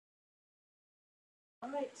All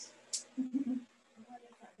right.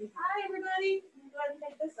 Hi, everybody. I'm going to go ahead and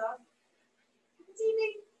take this off. Good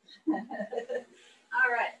evening.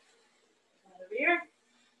 All right. Over here.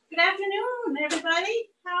 Good afternoon, everybody.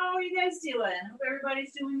 How are you guys doing? Hope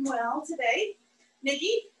everybody's doing well today.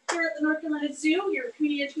 Nikki, here at the North Carolina Zoo, your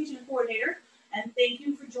community education coordinator, and thank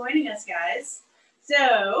you for joining us, guys.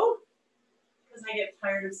 So, because I get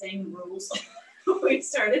tired of saying the rules when we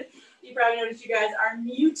started, you probably noticed you guys are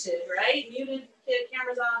muted, right? Muted,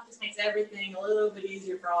 cameras off, just makes everything a little bit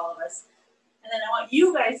easier for all of us. And then I want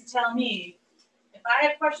you guys to tell me, if I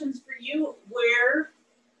have questions for you, where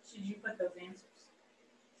should you put those answers?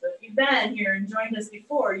 So if you've been here and joined us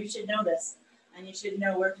before, you should know this. And you should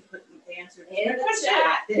know where to put the answers. In the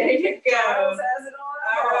chat. There you go. Charles has it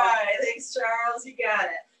on. All right. Thanks, Charles. You got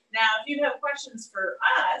it. Now, if you have questions for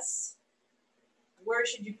us, where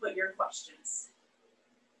should you put your questions?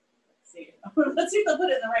 Let's see. Let's see if they'll put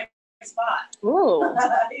it in the right spot. Ooh.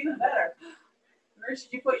 Even better. Where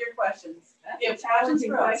should you put your questions? That's If you have a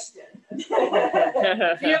challenging questions question. for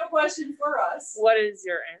us. If you have a question for us, What is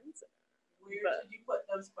your answer? where should you put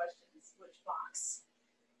those questions? Which box?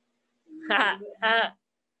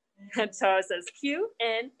 Charles says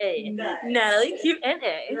Q&A. Nice. Natalie,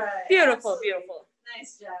 Q&A. Right. Beautiful, Absolutely. beautiful.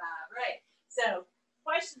 Nice job. Right. So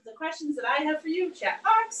the questions that I have for you, chat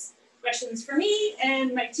box, questions for me,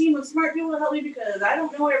 and my team of smart people will help me because I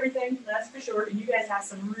don't know everything, that's for sure, and you guys have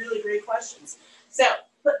some really great questions. So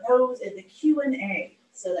put those in the Q&A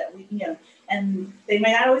so that we can get them. And they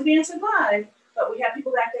may not always be answered live, but we have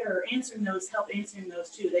people back there who are answering those, help answering those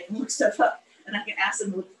too. They can look stuff up, and I can ask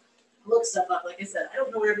them to look stuff up. Like I said, I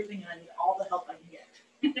don't know everything, and I need all the help I can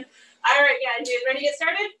get. All right, guys, you ready to get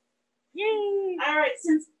started? Yay! All right,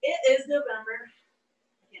 since it is November,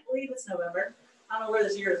 I can't believe it's November. I don't know where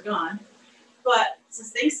this year has gone. But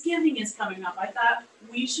since Thanksgiving is coming up, I thought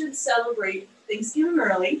we should celebrate Thanksgiving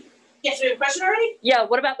early. Yes, we have a question already? Yeah,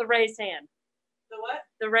 what about the raised hand? The what?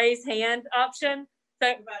 The raised hand option. So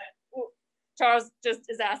What about it? Charles just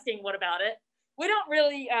is asking, what about it? We don't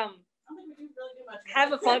really I don't think we do really do much. with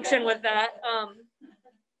have it. a function with that.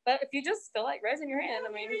 But if you just feel like raising your hand,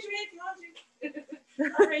 I mean. Raise your hand if you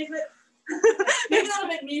want to. I'll raise it. Maybe that'll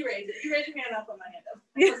make me raise it. You raise your hand, I'll put my hand up.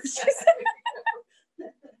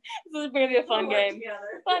 This is going to be a fun We'll work game.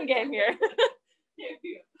 together. Fun game here. There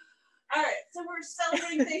you go. All right, so we're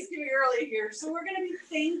celebrating Thanksgiving early here. So we're going to be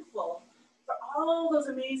thankful for all those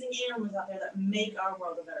amazing animals out there that make our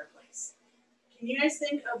world a better place. Can you guys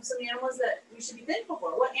think of some animals that we should be thankful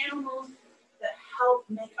for? What animals that help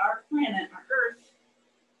make our planet, our Earth,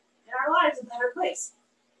 and our lives a better place?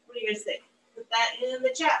 What do you guys think? Put that in the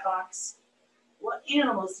chat box. What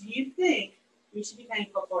animals do you think we should be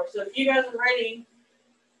thankful for? So if you guys are writing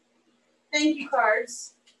thank you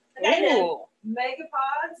cards, I got it. Ooh.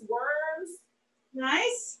 Megapods, worms.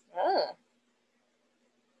 Nice. Oh.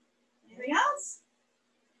 Anything else?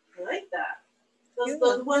 I like that.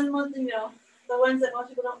 Those ones, you know, the ones that most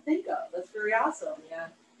people don't think of. That's very awesome. Yeah.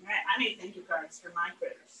 All right, I made thank you cards for my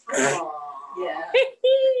critters. Aww. Yeah.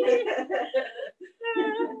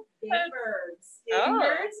 Game birds. Game Oh.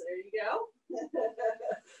 birds. There you go.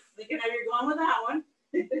 Thinking how you're going with that one.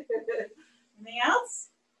 Anything else?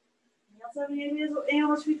 Anything else have any ideas what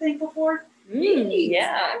animals to be thankful for?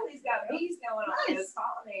 Yeah. Natalie's got bees going on. Nice. Those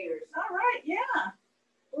pollinators. All right, yeah.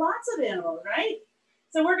 Lots of animals, right?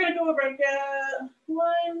 So we're gonna go over like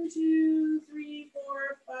 1, 2, 3,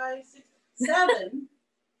 4, 5, 6, 7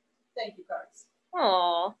 thank you cards.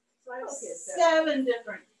 Aw. So I have Okay, 7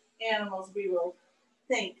 different animals we will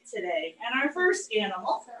thank today. And our first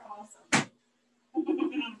animal. They're awesome.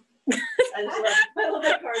 I love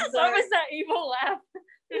that card. What Sorry. was that evil laugh?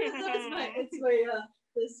 It's my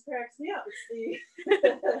this cracks me up. It's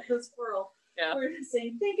the the squirrel. Yeah. We're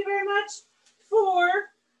saying thank you very much for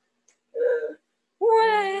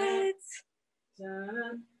What?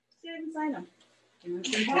 dun, didn't sign them. Dun,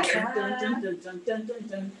 dun, dun, dun, dun, dun, dun,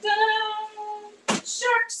 dun, dun.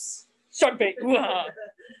 Sharks. Shark bait. Wow.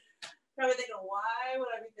 Probably thinking, why would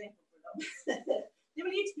I be thankful for them? They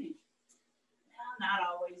would eat me. No, not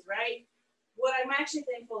always, right? What I'm actually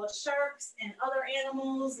thankful is sharks and other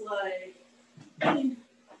animals like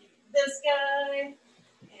this guy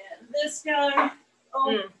and this guy.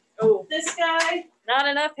 Oh, Oh, this guy. not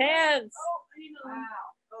enough hands. Oh, I need to. Wow.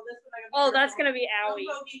 Oh, this one I gotta be Oh, that's careful. going to be Don't owie.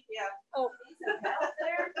 go geek, yeah. Oh. Out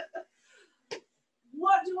there.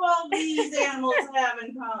 What do all these animals have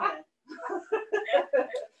in common?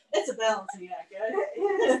 It's a balancing act, guys.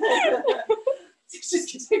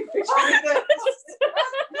 Just get a picture of that.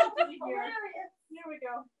 Here we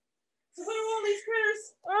go. So what do all these critters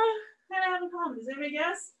kind of have in common? Does anybody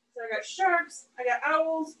guess? So I got sharks, I got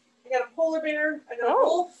owls, I I got a polar bear. I got a Oh.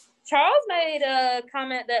 wolf. Charles made a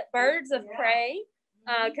comment that birds of Yeah. prey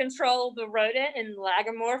control the rodent and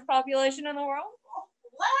lagomorph population in the world.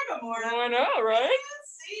 Lagomorph. I know, right?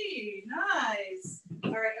 Let's see. Nice.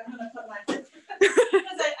 All right, I'm gonna put my because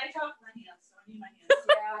I talk my hands, so I need my hands.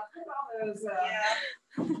 Yeah, put all those,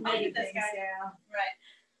 Yeah. I need this things guy. down. Right.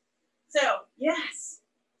 So yes.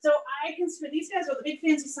 So I consider these guys are the big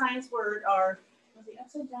fancy science word are was the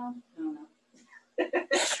upside down? No.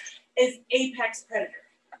 Is apex predator.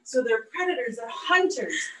 So they're predators, they're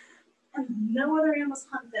hunters, and no other animals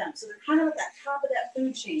hunt them. So they're kind of at that top of that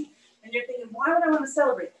food chain. And you're thinking, why would I want to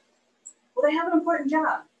celebrate them? Well, they have an important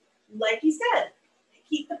job. Like you said, they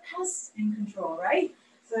keep the pests in control, right?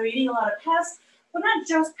 So they're eating a lot of pests, but not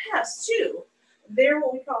just pests too. They're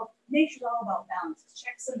what we call, nature's all about balances,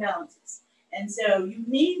 checks and balances. And so you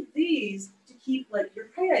need these to keep like your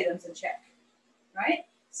prey items in check, right?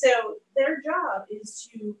 So their job is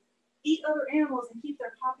to eat other animals and keep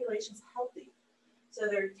their populations healthy. So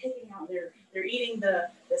they're taking out, they're eating the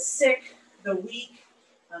sick, the weak,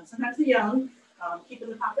 sometimes the young, keeping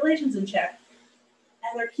the populations in check,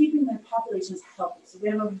 and they're keeping their populations healthy. So they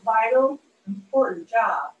have a vital, important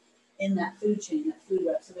job in that food chain, that food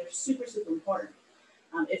web. So they're super, super important.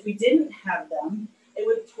 If we didn't have them, it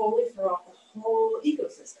would totally throw off the whole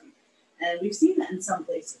ecosystem. And we've seen that in some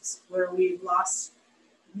places where we've lost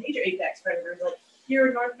major apex predators. Like here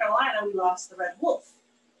in North Carolina, we lost the red wolf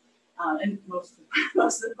and most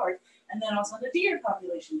of the parts. And then also the deer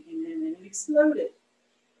population came in and it exploded.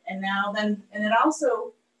 And it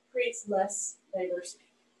also creates less diversity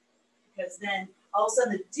because then all of a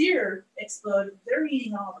sudden the deer explode. They're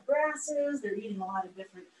eating all the grasses. They're eating a lot of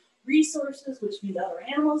different resources, which means other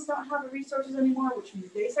animals don't have the resources anymore, which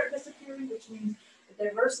means they start disappearing, which means the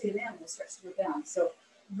diversity of animals starts to go down. So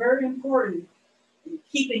very important in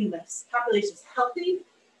keeping this populations healthy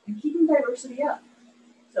and keeping diversity up.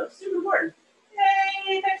 So super important.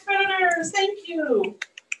 Yay, thanks predators. Thank you.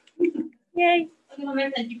 Yay. Look on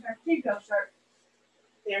there, thank you. Here you go, Shark.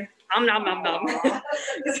 There. Nom.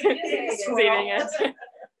 He's eating it.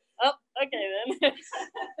 Oh, okay then.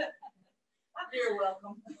 You're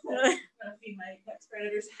welcome. I'm gonna feed my apex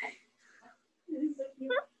predators. It's so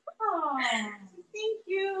cute. Oh, thank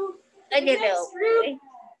you. Okay, Nice little group. boy.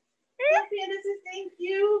 Panda says thank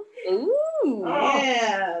you. Ooh.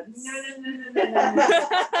 Yes. No.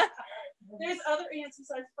 There's other ants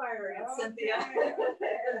besides fire ants, Okay. Cynthia.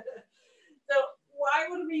 So why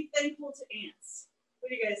would we be thankful to ants? What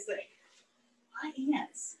do you guys think? Why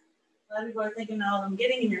ants? A lot of people are thinking, oh, them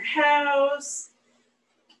getting in your house,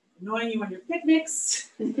 annoying you on your picnics,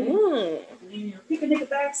 Mm. in your picnic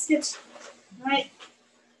basket, right?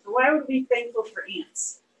 So why would we be thankful for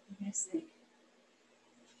ants? What do you guys think?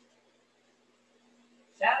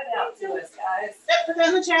 Shout it out to us, guys. Yep, put that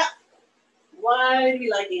in the chat. Why do we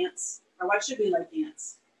like ants? Or why should we like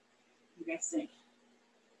ants? What do you guys think?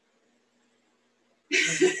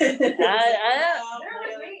 I- They're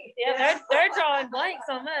with me. Yeah, they're drawing blanks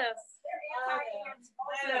on this. They're anti-ants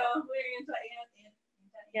I also. know, we're anti-ant.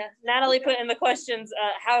 Yeah, Natalie put in the questions,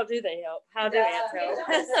 how do they help? How do ants They help?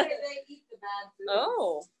 eat the bad food.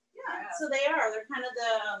 Oh. Yeah, so they are. They're kind of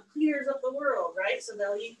the cleaners of the world, right? So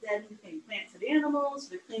they'll eat dead plants and animals.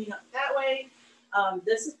 They're cleaning up that way.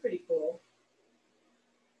 This is pretty cool.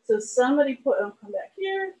 So somebody put, I'll come back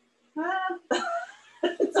here.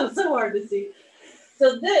 It's so hard to see.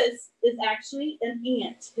 So this is actually an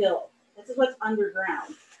ant hill. This is what's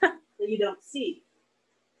underground that you don't see.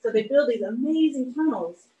 So they build these amazing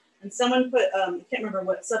tunnels. And someone put, I can't remember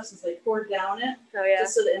what substance they poured down it. Oh yeah.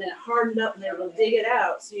 Just so that and it hardened up and they were able to dig it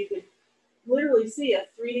out. So you could literally see a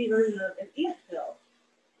 3D version of an ant hill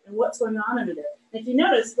and what's going on under there. And if you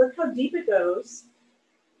notice, look how deep it goes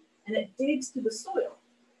and it digs through the soil.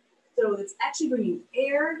 So it's actually bringing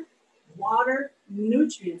air, water,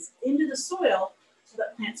 nutrients into the soil so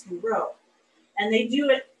that plants can grow. And they do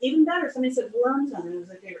it even better. Somebody said worms on it was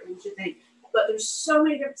their favorite, what you think. But there's so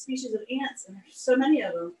many different species of ants and there's so many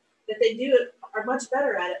of them that they do it are much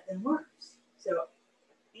better at it than worms. So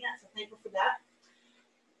ants, I'm thankful for that.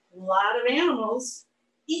 A lot of animals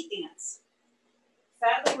eat ants.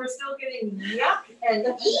 Sadly, we're still getting yuck and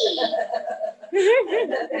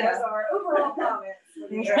as our overall comments.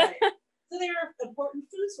 Right. So they're an important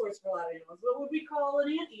food source for a lot of animals. What would we call an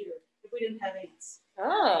anteater if we didn't have ants?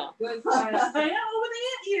 Oh, Good I know, question. what would an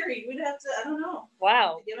anteater? We'd have to, I don't know,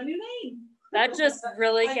 wow. give a new name. That just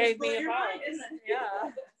really I gave just blew me a your pause. mind, isn't it?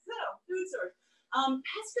 Yeah. So, food source.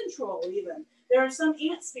 Pest control even. There are some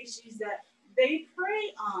ant species that they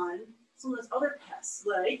prey on some of those other pests,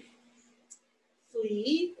 like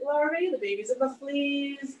flea larvae, the babies of the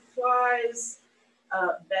fleas, flies,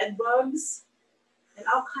 bed bugs, and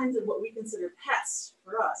all kinds of what we consider pests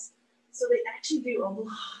for us. So they actually do a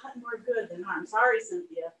lot more good than harm. Sorry,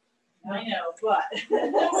 Cynthia. I know, but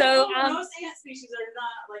So, most ant species are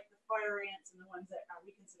not like the fire ants and the ones that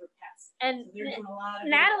we consider pests. And So they're doing a lot of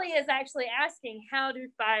Natalie is actually asking, how do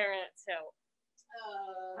fire ants help?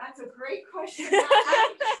 That's a great question.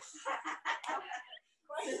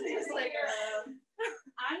 It's like,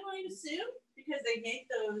 I'm going to assume because they make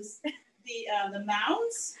those the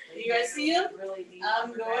mounds. You guys see them? Really deep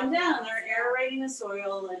Going down. They're aerating the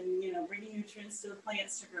soil and bringing nutrients to the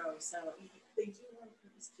plants to grow. So they do have a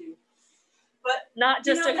purpose too. But Not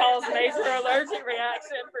just to that- cause major allergic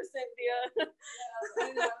reaction for Cynthia.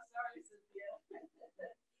 I know, sorry, Cynthia.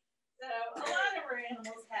 So a lot of our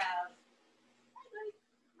animals have. Hi, buddy.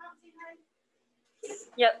 Come out, say hi.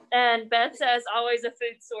 Yep, and Beth says always a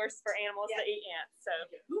food source for animals that eat ants. So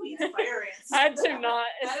Who eats fire ants? I do not.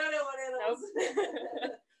 I don't know what animals.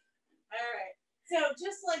 All right. So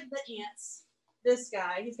just like the ants, this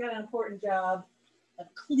guy, he's got an important job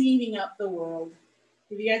of cleaning up the world.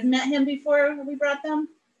 Have you guys met him before? Have we brought them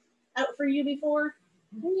out for you before?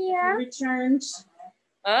 Yeah. He returned.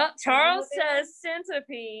 Charles says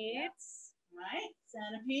centipedes. Right.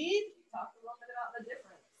 Centipede. Talk a little bit about the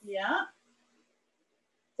difference. Yeah.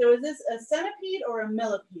 So is this a centipede or a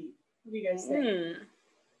millipede? What do you guys think?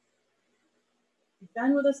 You've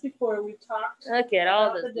been with us before. We've talked. Look at all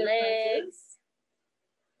about the the legs.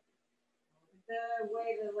 The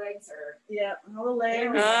way the legs are. Yeah, all the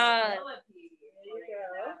legs. Ah. Millipede. There you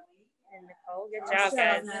go. And Nicole, good Awesome. job,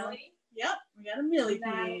 guys. Millie. Yep, we got a millipede.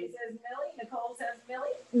 Natalie says Millie. Nicole says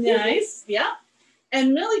Millie. Nice. Yeah.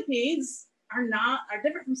 And millipedes are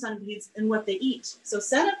different from centipedes in what they eat. So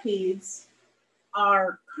centipedes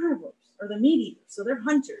are carnivores or the meat eaters. So they're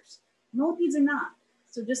hunters. Millipedes are not.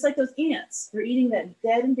 So just like those ants, they're eating that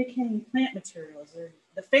dead and decaying plant materials. Or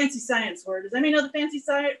the fancy science word. Does anybody know the fancy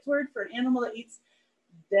science word for an animal that eats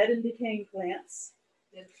dead and decaying plants?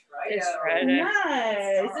 Detritus.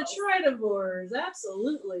 Nice. Detritivores.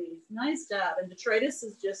 Absolutely. Nice job. And detritus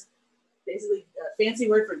is just basically a fancy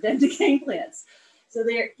word for dead decaying plants. So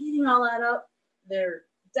they're eating all that up. They're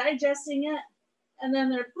digesting it. And then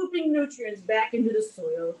they're pooping nutrients back into the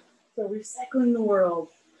soil. So recycling the world,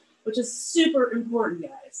 which is super important,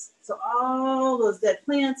 guys. So all those dead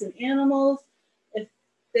plants and animals, if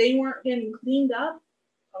they weren't getting cleaned up,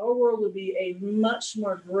 our world would be a much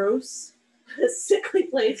more gross, sickly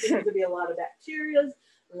place. There would be a lot of bacteria,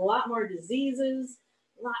 a lot more diseases,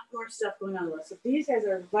 a lot more stuff going on with us. So these guys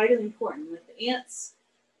are vitally important. Like the ants,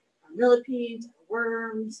 our millipedes, our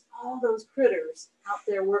worms, all those critters out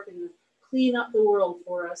there working to clean up the world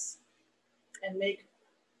for us and make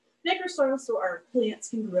our soil so our plants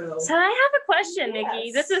can grow. So I have a question,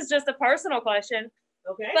 Nikki. Yes. This is just a personal question.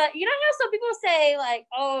 Okay. But you know how some people say, like,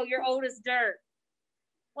 oh, you're old as dirt?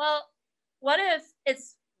 Well, what if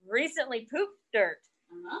it's recently pooped dirt?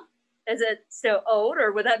 Uh-huh. Is it still old,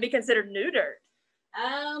 or would that be considered new dirt?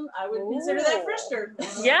 I would consider that fresh dirt.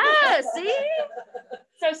 Yeah, see?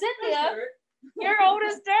 So Cynthia, you're old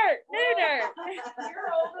as dirt, new dirt.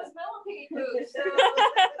 You're old as millipede poop.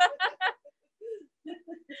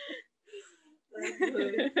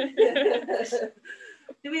 So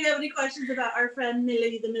Do we have any questions about our friend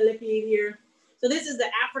Millie the millipede here? So this is the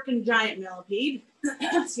African giant millipede.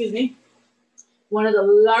 Excuse me. One of the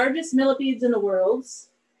largest millipedes in the world.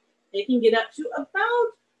 They can get up to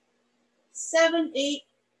about 7, 8,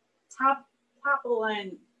 top of the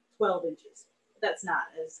line 12 inches. That's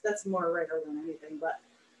more regular than anything. But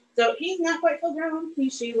so he's not quite full grown. He,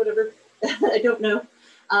 she, whatever. I don't know.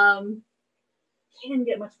 Can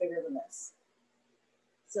get much bigger than this.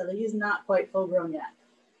 So he's not quite full grown yet.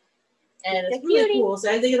 And it's really cool.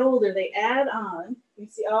 So as they get older, they add on. You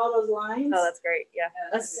see all those lines? Oh, that's great. Yeah.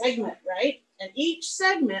 A segment, right? And each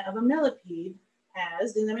segment of a millipede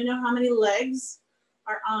has, does anybody know how many legs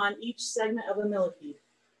are on each segment of a millipede?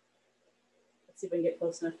 Let's see if I can get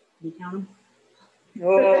close enough. Can you count them?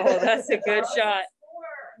 Oh, that's a good shot.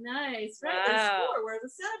 Nice, right? Wow. There's 4, whereas a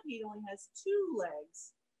centipede only has 2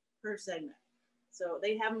 legs per segment. So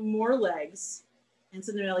they have more legs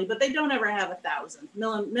into the millie, but they don't ever have 1,000.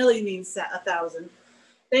 Millie means 1,000.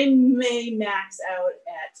 They may max out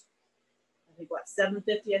at, I think, what,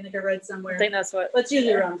 750? I think I read somewhere. I think that's what. But it's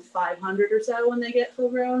usually around 500 or so when they get full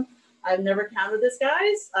grown. I've never counted this,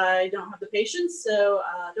 guys. I don't have the patience, so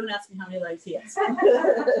don't ask me how many legs he has.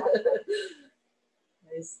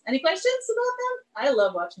 Nice. Any questions about them? I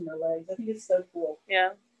love watching their legs. I think it's so cool.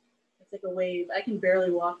 Yeah. It's like a wave. I can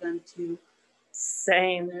barely walk on 2.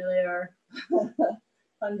 Same. And there they are.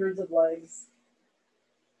 Hundreds of legs.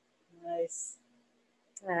 Nice.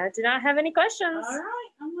 I do not have any questions. All right,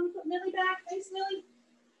 I'm gonna put Millie back. Thanks, Millie.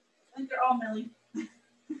 I think they're all Millie.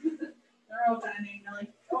 They're all kind of named Millie.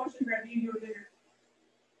 Oh, I should grab you. You were bigger.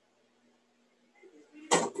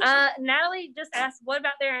 Natalie just asked, what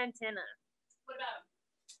about their antenna? What about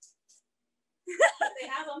them? They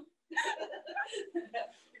have them.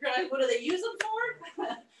 You're like, what do they use them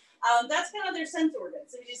for? That's kind of their sense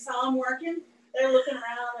organs. So you saw them working. They're looking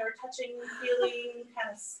around. They're touching, feeling, kind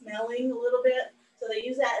of smelling a little bit. So they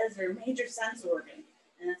use that as their major sense organ.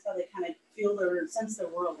 And that's how they kind of feel their sense their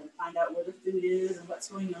world and find out where the food is and what's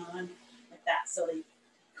going on, like that. So they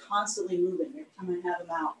constantly moving every time I have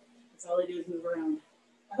them out. That's all they do is move around.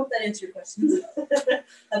 I hope that answers your questions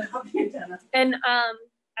about the antenna. And I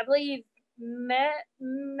believe Mecca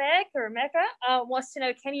wants to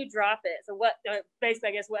know, can you drop it? So what, basically,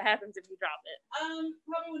 I guess, what happens if you drop it?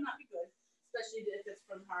 Probably would not be good, especially if it's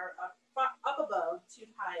from up above, too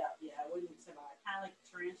high up. Yeah, I wouldn't survive. Kind of like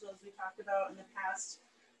tarantulas we talked about in the past.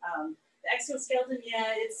 The exoskeleton,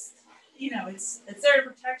 yeah, it's there to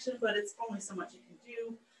protection, but it's only so much it can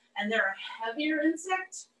do. And they're a heavier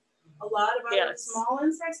insect. A lot of other small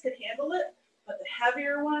insects could handle it, but the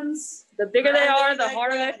heavier ones, the bigger they are, the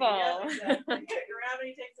harder they fall. Yeah, exactly.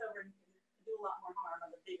 Gravity takes over and can do a lot more harm on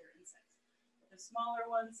the bigger insects. But the smaller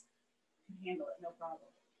ones can handle it, no problem.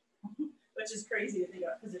 Which is crazy to think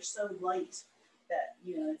about because they're so light that,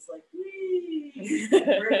 it's like, whee!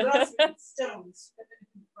 Whereas us, stones.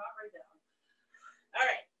 Drop right down. All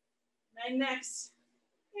right. My next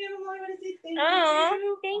animal, I want to say thank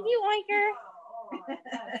you. Thank you, Oinker. Oh,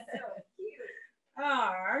 that's so cute.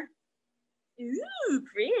 Are. Ooh,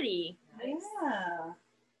 pretty. Yeah.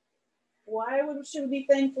 Why should we be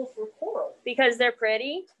thankful for coral? Because they're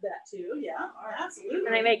pretty. That too, yeah, absolutely.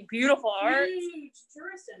 And they make beautiful art. Huge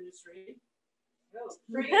tourist industry. Oh,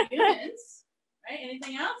 great humans. Right?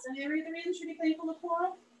 Anything else? Any other reason should be thankful to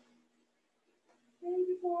coral? Thank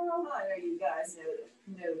you, coral. I know you guys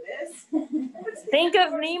know this. Think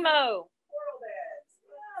of Nemo. Coral beds.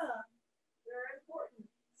 Yeah. They're important.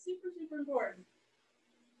 Super, super important.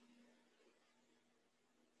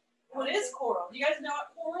 What is coral? Do you guys know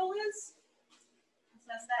what coral is?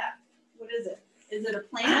 Let's ask that. What is it? Is it a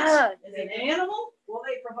plant? Is it an animal? Well,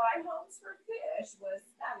 they provide homes for fish, was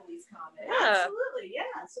Natalie's comment. Yeah. Absolutely,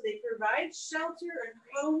 yeah. So they provide shelter and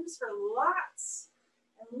homes for lots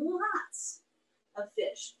and lots of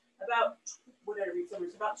fish. About, what did I read somewhere?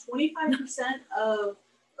 It's about 25% of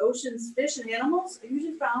ocean's fish and animals are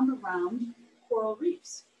usually found around coral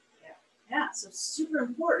reefs. Yeah, so super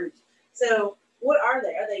important. So what are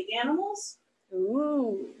they? Are they animals?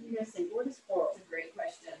 Ooh. You guys think, what is coral? That's a great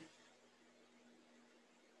question.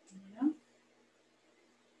 You know?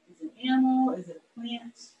 Is it an animal? Is it a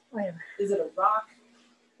plant? Wait a Is it a rock?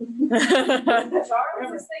 minute.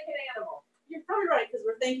 Charles is thinking animal. You're probably right, because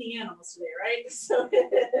we're thanking animals today, right? So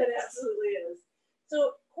it absolutely is.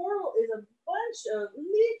 So coral is a bunch of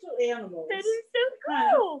little animals. That is so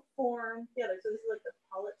kind cool. of form together. So this is like the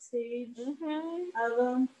polyp stage Mm-hmm. of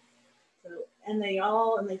them. So and they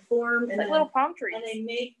form and Like then, little palm trees. and they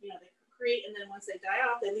make, they create, and then once they die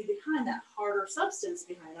off, they leave behind that harder substance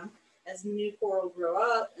behind them as new coral grow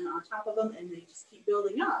up and on top of them, and they just keep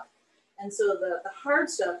building up. And so the hard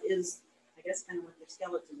stuff is, I guess, kind of like their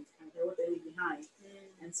skeletons, kind of what they leave behind.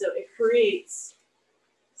 And so it creates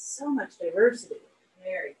so much diversity.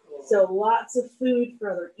 Very cool. So lots of food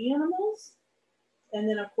for other animals. And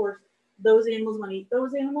then, of course, those animals want to eat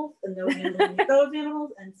those animals, and those animals want to eat those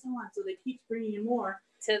animals, and so on. So they keep bringing in more.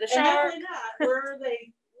 To the And not shark. only that,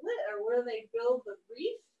 where they build the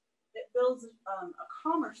reef, it builds a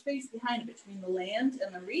calmer space behind it between the land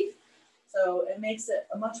and the reef. So it makes it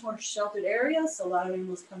a much more sheltered area. So a lot of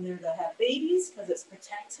animals come there to have babies because it's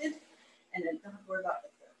protected, and then don't have to worry about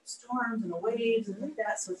like the storms and the waves and like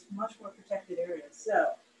that. So it's a much more protected area.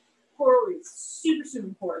 So coral reefs super, super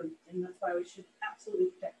important, and that's why we should absolutely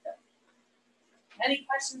protect them. Any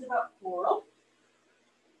questions about coral?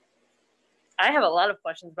 I have a lot of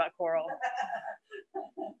questions about coral.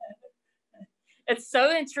 It's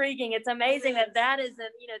so intriguing. It's amazing that is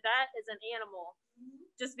an animal.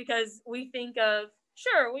 Just because we think of,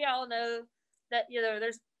 sure, we all know that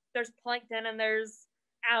there's plankton and there's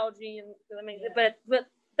algae and but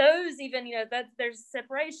those even that there's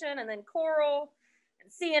separation, and then coral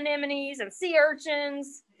and sea anemones and sea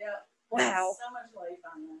urchins. Yeah. Wow. So much life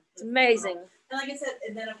on there. It's amazing. And like I said,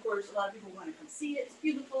 and then of course a lot of people want to come see it. It's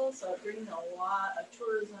beautiful, so it brings a lot of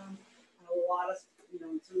tourism and a lot of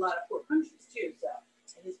to a lot of poor countries too.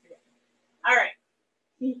 So it is pretty. All right.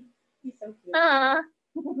 He's so cute.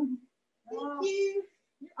 Thank you.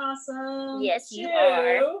 You're awesome. Yes, you Two.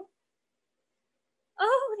 are.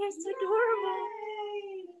 Oh, that's adorable.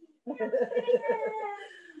 Yay.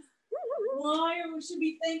 Why we should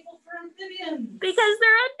be thankful for amphibians? Because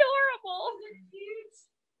they're adorable. They're cute.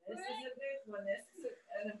 This is a big one. This is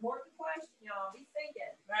an important question, y'all. Be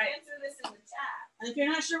thinking. Right. Answer this in the chat. And if you're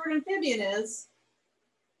not sure what an amphibian is,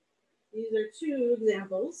 these are two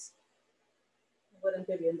examples of what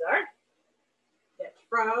amphibians are. You have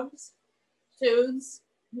frogs, toads,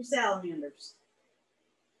 and salamanders.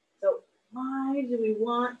 So why do we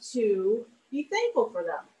want to be thankful for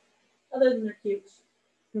them? Other than they're cute.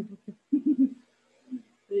 What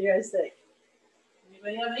do you guys think?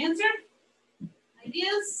 Anybody have an answer?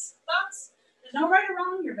 Ideas? Thoughts? There's no right or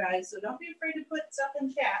wrong here, guys, so don't be afraid to put stuff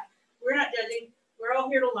in chat. We're not judging. We're all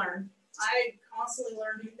here to learn. I constantly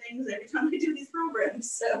learn new things every time I do these programs,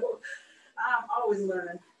 so I'm always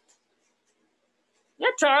learning.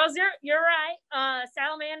 Yeah, Charles, you're right.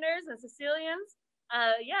 Salamanders and Sicilians.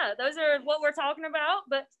 Yeah, those are what we're talking about,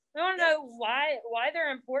 but we want to know why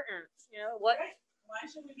they're important. You know, what? Right. Why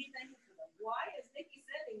should we be thankful for them? Why is Nikki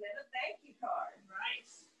sending them a thank you card? Right.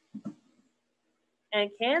 And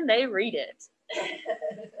can they read it?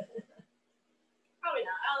 Probably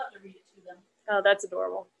not. I'll have to read it to them. Oh, that's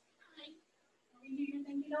adorable. Hi. Are we doing your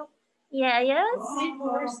thing, you know? Yeah, yes. Say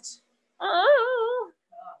Forrest. Oh,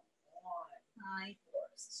 Hi,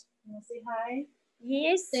 Forrest. You want to say hi?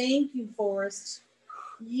 yes. Thank you, Forrest.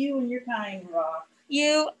 You and your kind rock.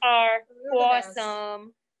 You are You're the best.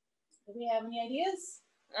 awesome. Do we have any ideas?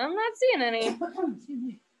 I'm not seeing any. Excuse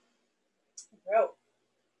me. Throat.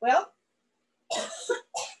 Well,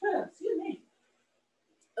 excuse me.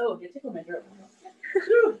 Oh, you tickled my throat.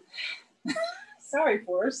 Sorry,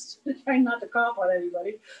 Forrest. Trying not to cough on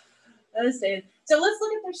anybody. Understand. So let's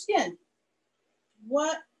look at their skin.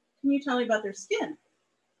 What can you tell me about their skin?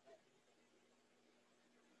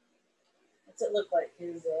 What's it look like?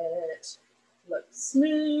 Is it look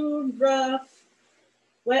smooth, rough,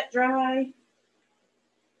 wet, dry?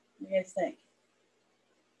 What do you guys think?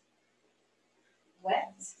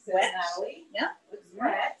 Wet. Says Wet. Natalie. Yeah. Looks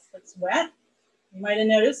wet. It's wet. You might have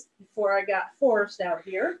noticed before I got Forrest out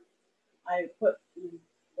here, I put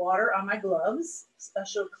water on my gloves,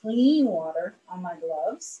 special clean water on my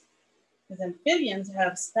gloves, because amphibians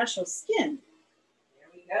have special skin. There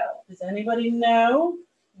we go. Does anybody know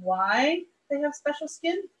why they have special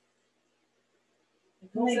skin?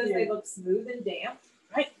 Nicole says they look smooth and damp.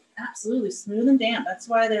 Right, absolutely smooth and damp. That's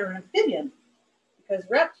why they're an amphibian, because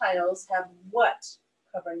reptiles have what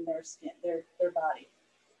covering their skin, their body?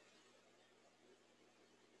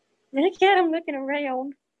 Look at him looking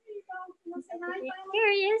around. There you go. You want to say hi, Milo?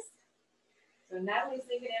 Here he is. So Natalie's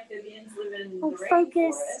thinking amphibians live in Oh, the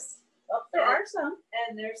focus. rainforest. Oh, there are some.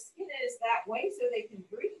 And their skin is that way so they can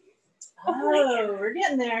breathe. Oh, we're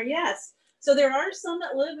getting there. Yes. So there are some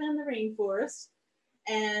that live in the rainforest,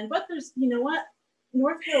 but there's, you know what?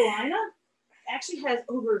 North Carolina actually has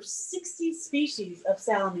over 60 species of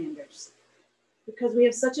salamanders because we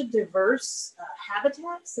have such a diverse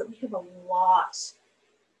habitats that we have a lot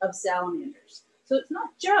of salamanders. So it's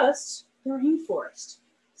not just the rainforest.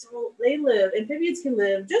 So amphibians can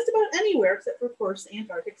live just about anywhere except for, of course, the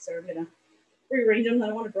Antarctic. So I'm going to rearrange them. I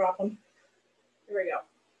don't want to drop them. There we go.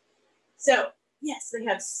 So yes, they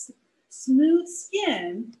have smooth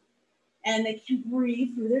skin and they can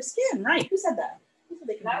breathe through their skin. Right. Who said that? Who said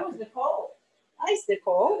they can That breathe? was Nicole. Nice, So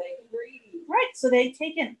Nicole. they can breathe. Right. So they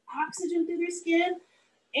take in oxygen through their skin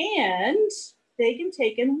and they can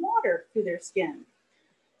take in water through their skin.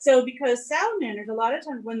 So because salamanders, a lot of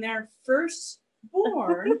times when they're first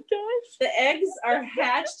born, the eggs are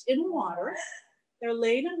hatched in water. They're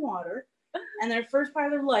laid in water. And their first part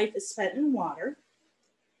of their life is spent in water.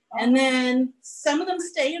 And then some of them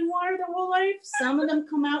stay in water their whole life. Some of them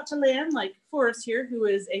come out to land, like Forrest here, who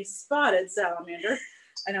is a spotted salamander.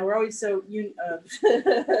 I know we're always so He's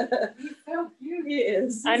so cute. he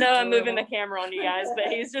is. I know I'm moving the adorable. camera on you guys, but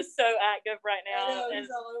he's just so active right I now. know, And he's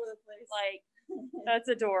all over the place. like, that's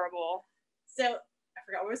adorable. So I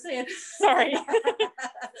forgot what I was saying. Sorry.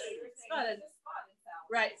 Spotted.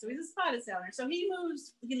 Right, so he's a spotted salamander. So he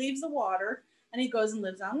leaves the water and he goes and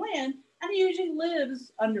lives on land. And he usually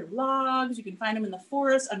lives under logs. You can find him in the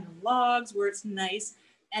forest under logs where it's nice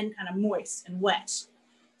and kind of moist and wet.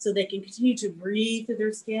 So they can continue to breathe through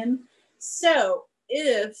their skin. So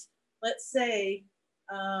if, let's say,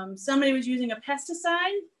 somebody was using a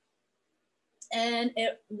pesticide and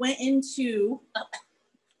it went into,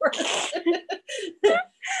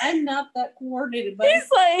 I'm not that coordinated, but He's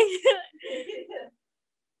like,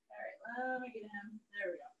 all right, let me get him.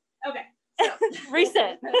 There we go. Okay. So,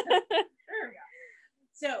 reset. there we go.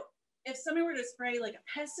 So if somebody were to spray like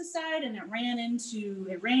a pesticide and it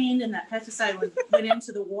rained and that pesticide went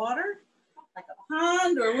into the water, like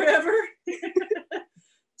pond or wherever,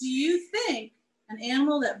 do you think an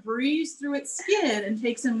animal that breathes through its skin and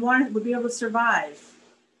takes in water would be able to survive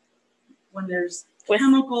when there's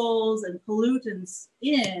chemicals and pollutants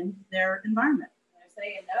in their environment? They're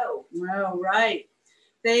saying no. No, right.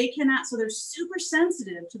 They cannot, so they're super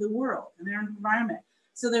sensitive to the world and their environment.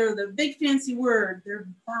 So they're the big fancy word, they're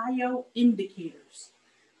bioindicators.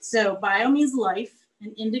 So bio means life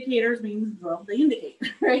and indicators means, well, they indicate,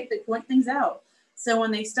 right? They point things out. So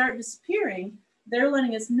when they start disappearing, they're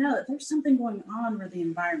letting us know that there's something going on with the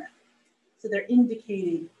environment. So they're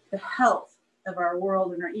indicating the health of our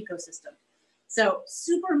world and our ecosystem. So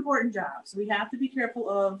super important job. So we have to be careful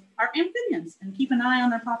of our amphibians and keep an eye on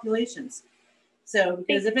their populations. So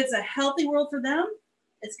because if it's a healthy world for them,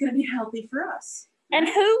 it's going to be healthy for us. Right? And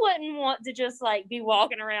who wouldn't want to just like be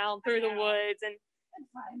walking around through the woods and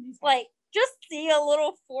like just see a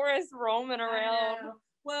little forest roaming around?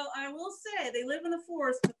 Well, I will say they live in the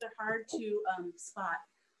forest, but they're hard to spot.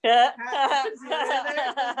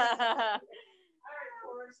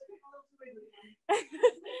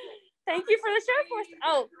 Thank you for the show, Forrest.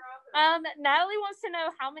 Oh, Natalie wants to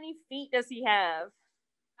know how many feet does he have?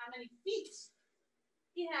 How many feet?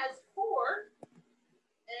 He has 4,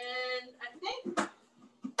 and I think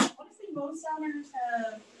I want to say most salamanders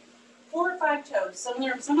have 4 or 5 toes. Some of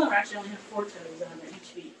them actually only have 4 toes on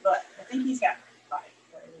each feet, but I think he's got 5.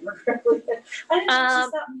 I remember correctly. I didn't just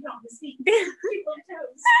stop and count his feet.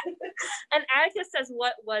 Toes. And Atticus says,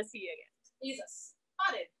 "What was he again?" He's a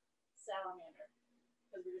spotted salamander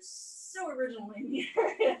because we're so original in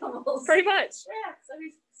our animals. Pretty much. Yeah, so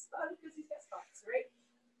he's spotted because he's got spots, right?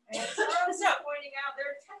 And Charles is pointing out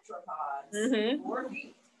they're tetrapods. Mm-hmm. 4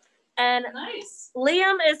 feet. And Nice.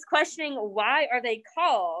 Liam is questioning, why are they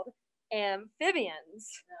called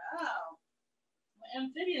amphibians? Oh. Well,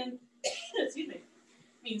 amphibian, excuse me,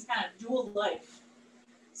 means kind of dual life.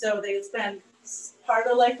 So they spend part of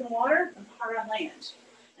their life in water and part on land.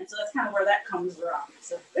 And so that's kind of where that comes from.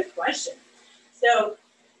 So good question. So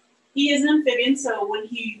he is an amphibian. So when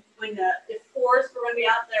if Forrest were going to be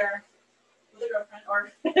out there with a girlfriend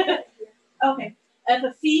or, okay, if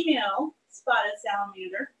a female spotted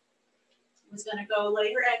salamander was going to go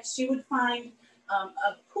lay her eggs, she would find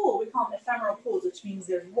a pool. We call them ephemeral pools, which means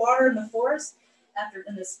there's water in the forest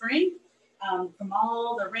in the spring. From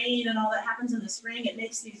all the rain and all that happens in the spring, it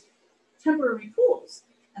makes these temporary pools.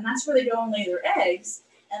 And that's where they go and lay their eggs.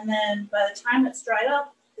 And then by the time it's dried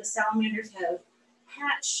up, the salamanders have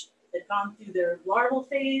hatched. They've gone through their larval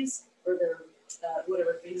phase or their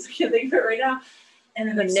whatever phase I can't think of it right now. And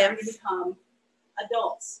then they start to become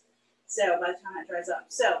adults. So by the time it dries up.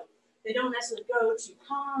 So they don't necessarily go to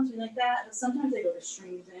ponds or anything like that, but sometimes they go to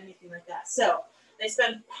streams and anything like that. So they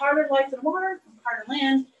spend part of life in water and part in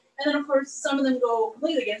land. And then, of course, some of them go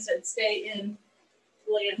completely against it and stay in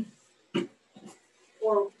land.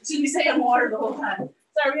 Or, excuse me, stay in water the whole time.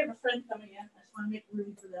 Sorry, we have a friend coming in. I just want to make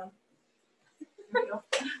room for them. There we go.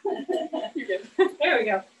 You're good. There we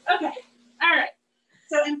go. Okay. All right.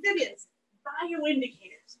 So amphibians,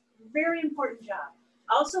 bioindicators, very important job.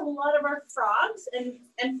 Also, a lot of our frogs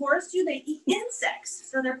and forests too, they eat insects.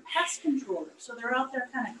 So they're pest controllers. So they're out there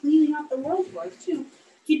kind of cleaning up the world for us too,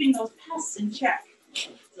 keeping those pests in check.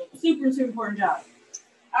 So super, super important job.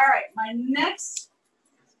 All right, my next,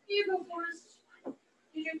 here you go, Forrest.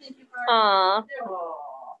 Here's your thank you card. Aww.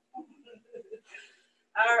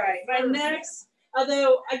 All right, my next,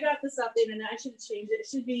 although I got this updated and I should change it. It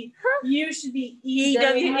should be, you should be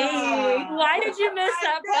EWE. Why did you miss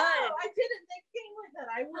that pun? I didn't think it like that.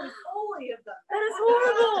 I would totally have done that. That is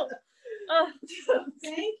horrible.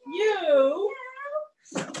 Thank you.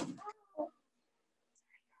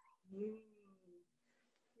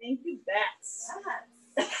 Thank you, Bats.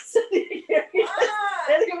 I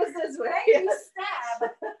think it was this way. Thank you,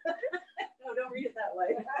 Stab. No, don't read it that way.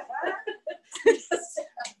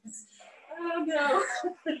 Oh, no.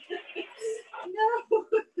 No.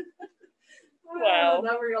 Wow.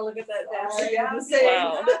 Now we're going to look at that dash. Yeah,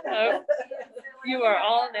 wow. Oh, you are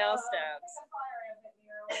all now Stabs.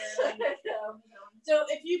 So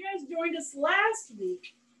if you guys joined us last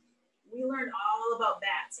week, we learned all about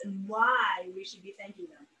bats and why we should be thanking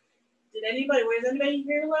them. Was anybody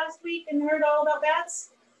here last week and heard all about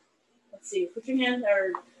bats? Let's see, put your hand,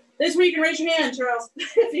 or this week and raise your hand, Charles.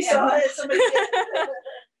 If you saw it,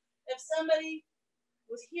 if somebody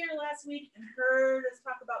was here last week and heard us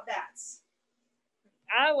talk about bats.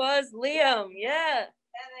 I was Liam, yeah.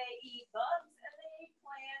 And they eat bugs and they eat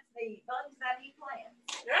plants. They eat bugs that eat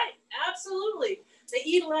plants. Right, absolutely. They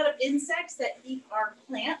eat a lot of insects that eat our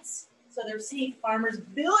plants. So they're saving farmers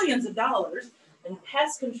billions of dollars in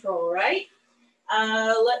pest control, right?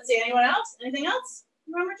 Let's see, anyone else? Anything else?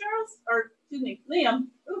 Remember, Charles? Or, excuse me, Liam.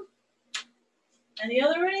 Ooh. Any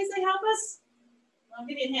other ways they help us? I'll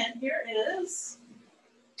give you a hint. Here it is.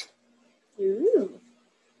 Ooh.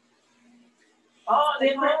 Oh, the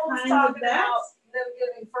Different Nicole's kinds of talking bats. about them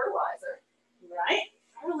giving fertilizer. Right?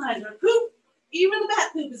 Fertilizer. Poop. Even the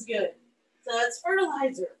bat poop is good. So it's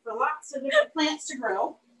fertilizer for lots of different plants to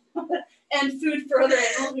grow. And food for other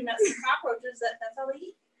animals. We met some cockroaches. That's how they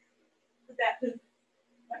eat. The bat poop.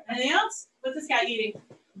 Anything else? What's this guy eating?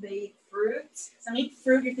 They eat fruit. Some eat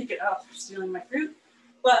fruit. You're thinking, oh, they're stealing my fruit.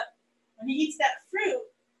 But when he eats that fruit,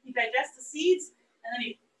 he digests the seeds, and then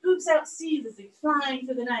he poops out seeds as he's flying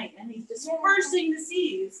through the night, and he's dispersing the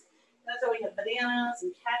seeds. That's why we have bananas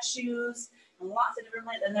and cashews and lots of different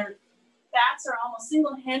plants. And their bats are almost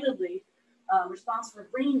single-handedly responsible for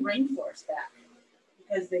bringing rainforests back,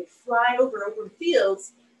 because they fly over open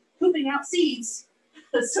fields, pooping out seeds,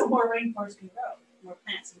 so more rainforests can grow, more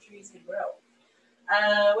plants and trees can grow.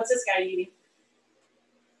 What's this guy eating?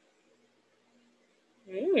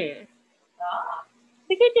 Ah, I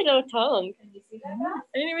think I did a tongue. can you see that?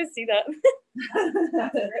 I didn't even see that.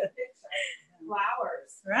 That's a great picture.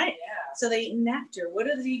 Flowers. Right. Yeah. So they eat nectar. What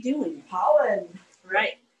is he doing? Pollen.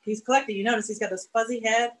 Right. He's collecting. You notice he's got this fuzzy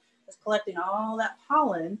head that's collecting all that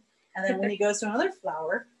pollen. And then when he goes to another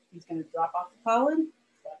flower, he's going to drop off the pollen,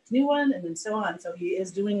 collect a new one, and then so on. So he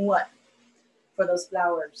is doing what for those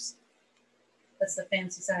flowers? That's the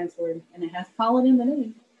fancy science word. And it has pollen in the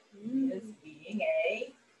name. He is being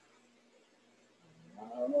a.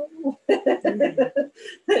 Oh.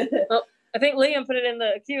 I think Liam put it in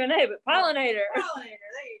the Q&A, but pollinator. Pollinator.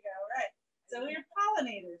 There you go. Right. So we're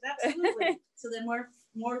pollinators. Absolutely. So then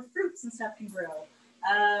more fruits and stuff can grow.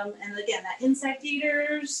 And again, that insect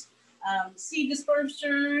eaters, seed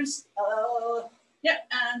dispersers, a lot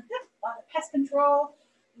of pest control.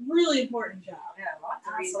 Really important job. Yeah,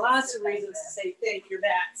 Lots of reasons to say thank your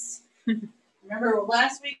bats. Remember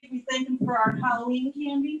last week we thanked them for our Halloween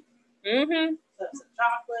candy? Mm-hmm. So some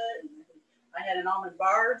chocolate. And I had an almond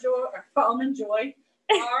joy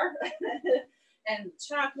bar, and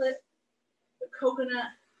chocolate, the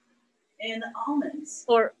coconut, and the almonds.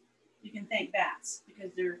 Or You can thank bats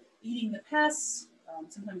because they're eating the pests.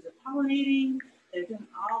 Sometimes they're pollinating. They're doing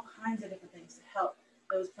all kinds of different things to help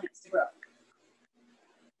those plants to grow.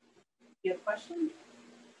 You have a question?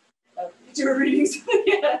 Oh, you were reading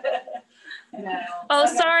something. No. oh,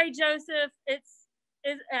 sorry, Joseph.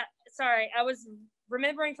 Sorry. I was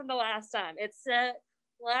remembering from the last time. It's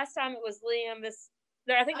last time it was Liam.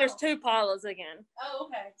 I think there's two Paulas again. Oh,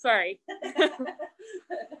 okay. Sorry. Can't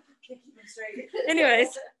keep them straight.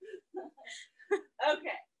 Anyways.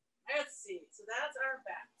 Okay. Let's see. So that's our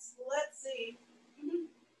bats. Let's see. I'm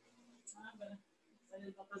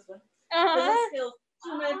excited about this one. This is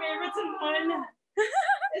two of my favorites and one.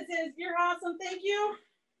 It says, "You're awesome. Thank you."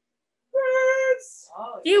 Birds.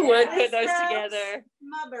 Oh, You would yeah. put those Sprouts. together.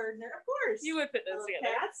 My birds are, of course. You would put I those love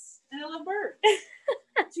together. cats and I love birds.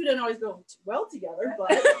 Two don't always go well together, but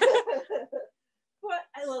but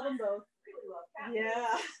I love them both. Really love cats.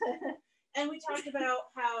 Yeah. And we talked about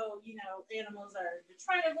how, animals are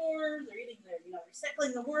detritivores, they're eating,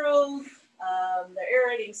 recycling the world, they're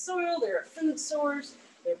aerating soil, they're a food source,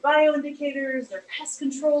 they're bioindicators, they're pest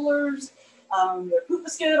controllers, they're poop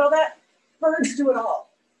is good, all that. Birds do it all.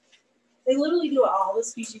 They literally do it all. The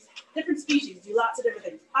species, different species do lots of different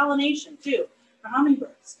things. Pollination too, for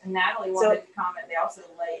hummingbirds. And Natalie wanted to comment, they also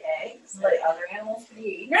lay eggs that other animals can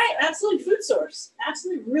eat. Right, absolutely food source.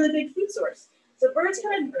 Absolutely really big food source. So birds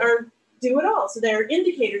kind of do it all. So they're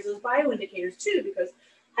indicators, those bioindicators too, because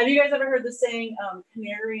have you guys ever heard the saying,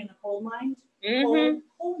 canary in a coal mine? Mm-hmm.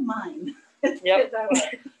 Coal mine. Yep. Have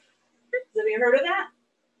you heard of that?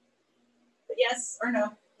 Yes or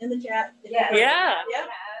no? In the chat. Yeah. Yeah. Yep.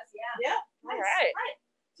 Yeah. All right.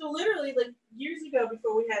 So literally, like years ago,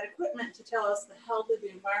 before we had equipment to tell us the health of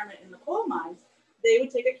the environment in the coal mines, they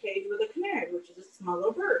would take a cage with a canary, which is a small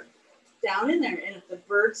little bird, down in there. And if the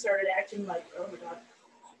bird started acting like, oh my God,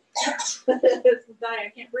 it's dying, I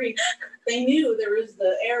can't breathe, they knew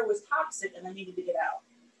the air was toxic and they needed to get out.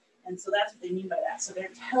 And so that's what they mean by that. So they're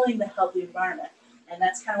telling the healthy environment. And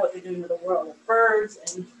that's kind of what they're doing with the world. If birds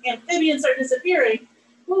and amphibians are disappearing,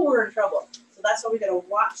 well, we're in trouble. So that's why we got to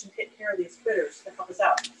watch and take care of these critters to help us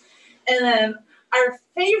out. And then our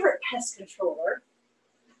favorite pest controller,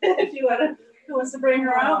 if you want to, who wants to bring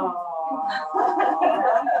her out?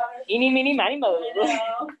 Eeny, meeny, miny, mo.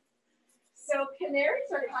 So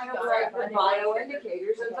canaries are kind of like the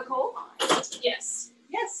bioindicators of the coal mine. Yes,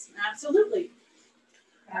 absolutely.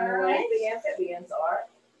 Kind of like the amphibians are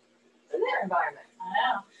in their environment. I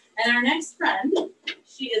know. And our next friend,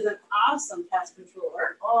 She is an awesome pest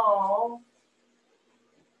controller. Oh.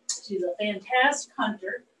 She's a fantastic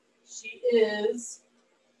hunter. She is,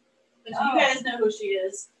 but Oh. you guys know who she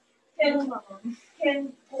is. Can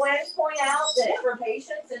Gwen point out that for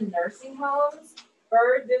patients in nursing homes,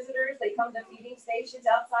 bird visitors, they come to feeding stations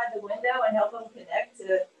outside the window and help them connect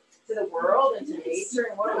to the world and to nature,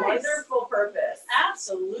 and what a Nice. wonderful purpose.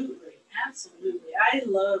 Absolutely, absolutely. I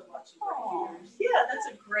love watching Aw. her ears. Yeah, that's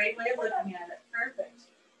a great way of looking at it. Perfect.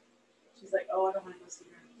 She's like, oh, I don't want to go see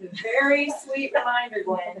her. Very sweet reminder,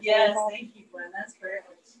 Gwen. Yes, thank you, Gwen. That's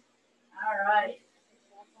perfect. All right.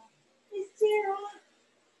 Miss Tara.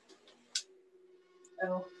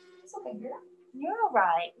 Oh, It's okay, girl. You're all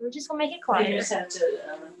right. We're just gonna make it you quiet. just have to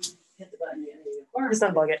hit the button. Yeah, there you go. Just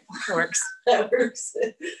unplug it. It works. That works.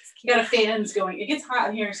 You got fans going. It gets hot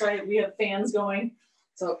in here, so we have fans going.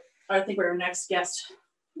 So I think our next guest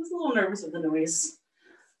was a little nervous with the noise.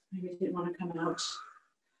 Maybe didn't want to come out.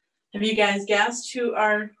 Have you guys guessed who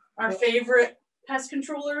our favorite pest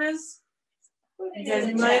controller is? You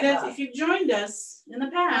guys might have, if you joined us in the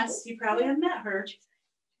past, you probably have met her.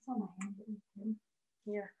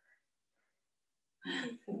 Here.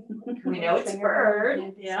 We know it's a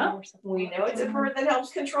bird. Yeah. We know it's a bird that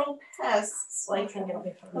helps control pests, like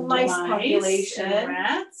the Mice mice population. and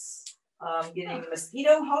rats. Getting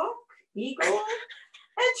mosquito hawk, eagle,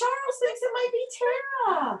 and Charles thinks it might be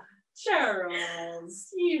Tara. Charles,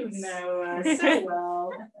 you know us so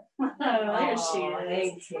well. Oh, there she is.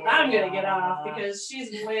 Hey, Tara. I'm gonna get off because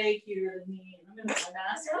she's way cuter than me. I'm gonna put my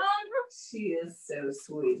mask on. She is so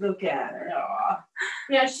sweet. Look at her. Aw.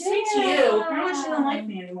 Yeah, she hates you. Apparently she doesn't like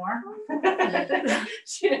me anymore.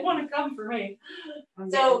 She didn't want to come for me.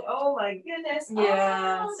 So, oh my goodness.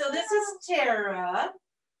 yeah. Oh, So this is Tara.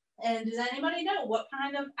 And does anybody know what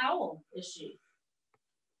kind of owl is she?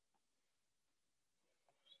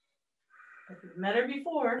 If you've met her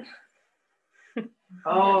before.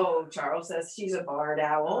 Oh, Charles says she's a barred All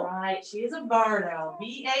owl. right, she is a barred owl,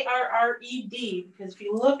 B-A-R-R-E-D, because if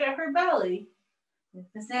you look at her belly, this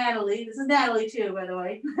is Natalie too, by the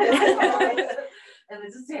way, and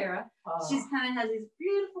this is Sarah. Oh. She's kind of has these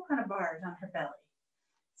beautiful kind of bars on her belly.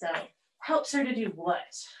 So helps her to do what?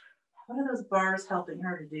 What are those bars helping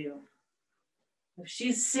her to do? If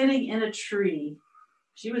she's sitting in a tree, if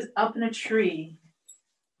she was up in a tree,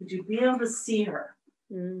 would you be able to see her?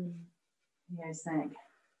 Mm. What do you guys think?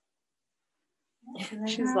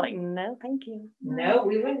 She's like, no, thank you. No,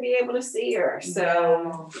 we wouldn't be able to see her.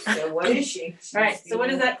 So what is she? Right. So what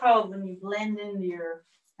is that called when you blend into your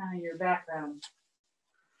kind of your background?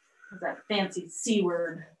 What's that fancy C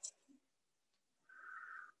word?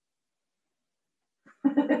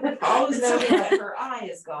 Always know that her eye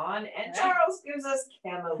is gone, and Charles gives us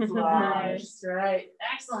camouflage. That's right.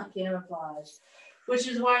 Excellent camouflage. Which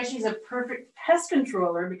is why she's a perfect pest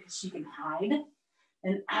controller, because she can hide.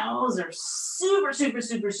 And owls are super, super,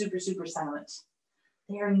 super, super, super silent.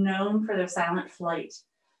 They are known for their silent flight.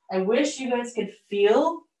 I wish you guys could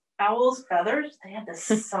feel owls' feathers. They have the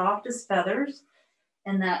softest feathers.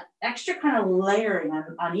 And that extra kind of layering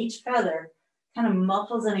on each feather kind of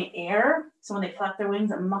muffles any air. So when they flap their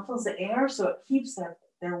wings, it muffles the air. So it keeps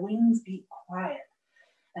their wings be quiet.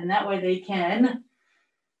 And that way they can,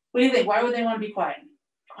 what do you think? Why would they want to be quiet?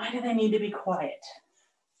 Why do they need to be quiet?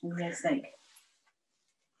 What do you guys think?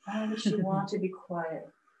 Why does she want to be quiet?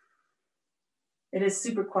 It is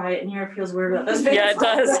super quiet, and here it feels weird about this. Yeah, it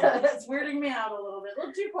does. It's weirding me out a little bit. A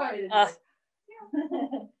little too quiet.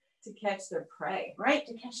 To catch their prey. Right,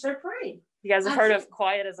 to catch their prey. You guys have heard of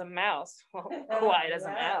quiet as a mouse. Well, quiet as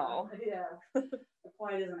an Right. owl. Yeah,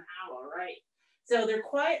 quiet as an owl, right? So they're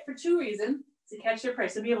quiet for two reasons: to catch their prey,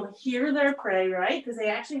 so be able to hear their prey, right? Because they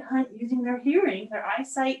actually hunt using their hearing, their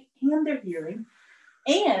eyesight, and their hearing,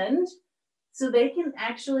 and so they can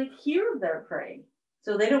actually hear their prey.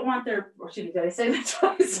 So they don't want their, or should I say that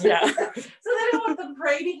twice? Yeah. So they don't want the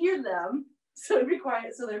prey to hear them. So be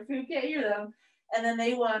quiet so their food can't hear them. And then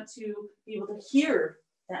they want to be able to hear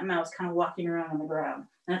that mouse kind of walking around on the ground.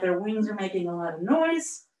 And if their wings are making a lot of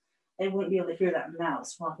noise, they wouldn't be able to hear that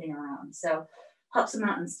mouse walking around. So helps them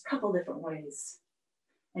out in a couple different ways.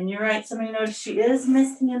 And you're right, somebody noticed she is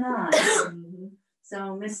missing an eye.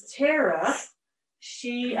 So Miss Tara,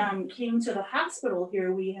 she came to the hospital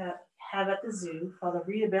here we have at the zoo called a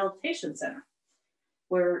rehabilitation center,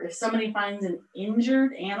 where if somebody finds an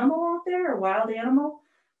injured animal out there, a wild animal,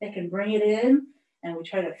 they can bring it in and we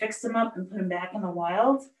try to fix them up and put them back in the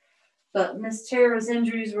wild. But Miss Tara's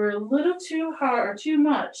injuries were a little too hard or too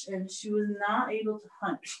much, and she was not able to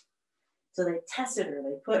hunt. So they tested her.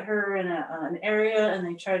 They put her in an area and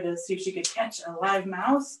they tried to see if she could catch a live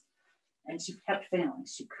mouse. and she kept failing.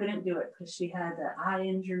 She couldn't do it because she had the eye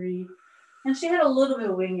injury, and she had a little bit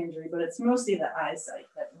of wing injury, but it's mostly the eyesight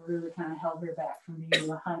that really kind of held her back from being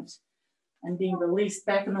able to hunt and being released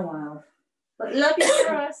back in the wild. But lucky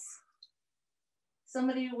for us,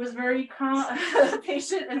 somebody was very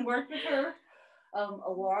patient and worked with her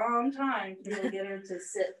a long time to be able to get her to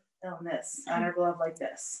sit on this, on her glove like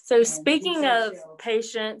this. So And speaking be so of chill.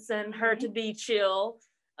 patience and her to be chill,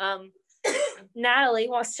 Natalie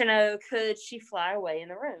wants to know, could she fly away in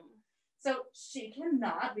the room? So she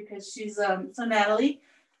cannot because she's so Natalie,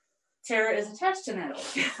 Tara is attached to Natalie.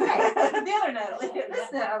 The other Natalie,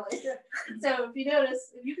 this Natalie. So if you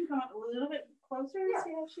notice, if you can come up a little bit closer,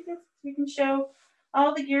 see how she gets, you can show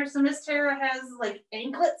all the gear. So Miss Tara has like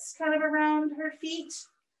anklets kind of around her feet.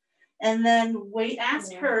 And then we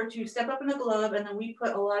ask her to step up in the glove, and then we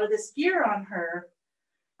put a lot of this gear on her.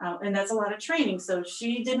 And that's a lot of training. So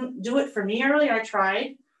she didn't do it for me earlier. I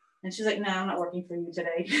tried, and she's like, no, I'm not working for you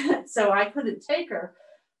today. So I couldn't take her.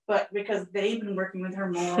 But because they've been working with her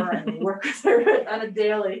more and they work with her on a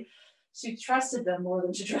daily, she trusted them more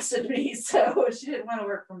than she trusted me. So she didn't want to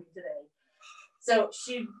work for me today. So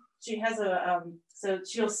she has a, so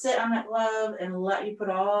she'll sit on that glove and let you put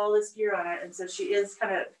all this gear on it. And so she is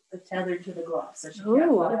kind of tethered to the glove, so she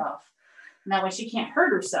can't fly off. And that way she can't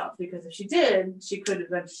hurt herself, because if she did, she could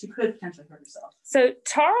potentially hurt herself. So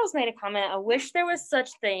Charles made a comment, I wish there was such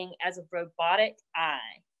thing as a robotic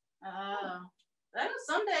eye. That is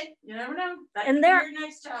someday. You never know. That And could there- be your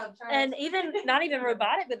nice job, Charles. And even, not even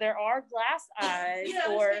robotic, but there are glass eyes. You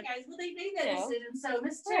know, or, guys, well, they made that you know. decision. So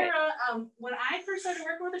Miss Tara, when I first started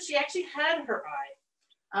working with her, she actually had her eye.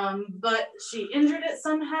 But she injured it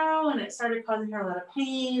somehow, and it started causing her a lot of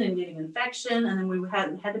pain and getting infection. And then we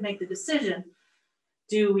had to make the decision: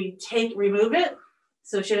 do we remove it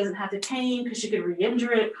so she doesn't have to pain, because she could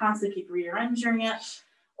re-injure it, constantly keep re-injuring it,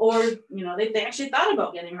 or they actually thought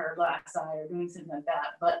about getting her a glass eye or doing something like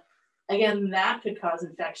that. But again, that could cause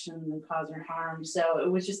infection and cause her harm. So it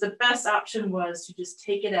was just the best option was to just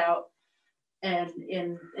take it out, and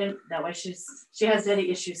that way she has any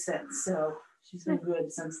issues since. So she's been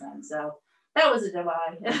good since then. So that was a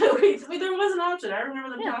divide. There was an option. I remember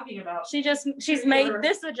them talking about. She's made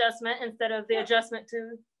this adjustment instead of the adjustment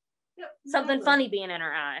to something funny being in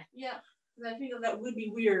her eye. Yeah, because I feel that would be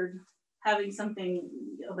weird, having something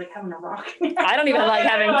like having a rock. I don't even like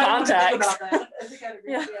having contacts.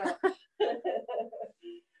 Yeah.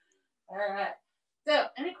 All right. So,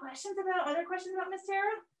 other questions about Miss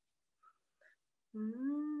Tara?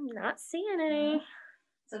 Not seeing any.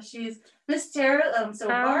 So she's Miss Tara. So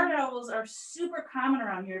barred owls are super common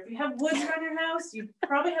around here. If you have woods around your house, you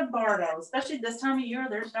probably have barred owls. Especially this time of year,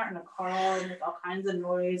 they're starting to call and make all kinds of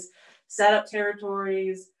noise, set up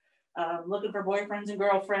territories, looking for boyfriends and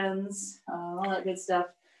girlfriends, all that good stuff.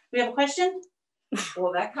 We have a question?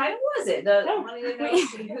 Well, that kind of was it. Wanting to know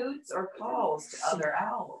if she hoots or calls to other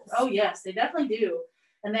owls. Oh yes, they definitely do.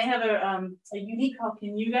 And they have a unique call.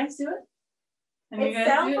 Can you guys do it? It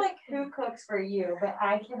sounds like who cooks for you, but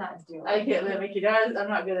I cannot do it. I can't make you guys. I'm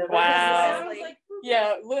not good at it. Wow. Like,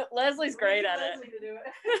 Yeah, Leslie's great at it. Leslie to do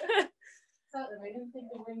it. So I didn't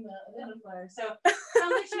think to bring the identifier. So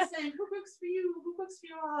sounds like she's saying, "Who cooks for you? Who cooks for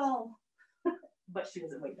you all?" But she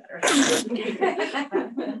doesn't way better.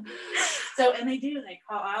 So, and they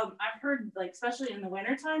call out. I've heard, like, especially in the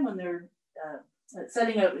wintertime when they're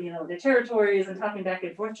setting up, their territories and talking back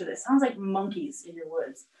and forth to this. Sounds like monkeys in your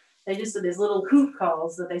woods. They just do these little hoot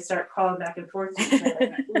calls that they start calling back and forth to each other.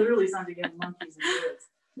 And it literally sounds like monkeys in the woods.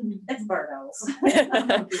 It's barred owls. Not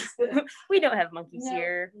monkeys. We don't have monkeys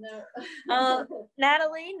here. No.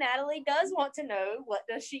 Natalie does want to know, what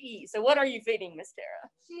does she eat? So what are you feeding Miss Tara?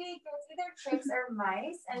 She gets either chicks or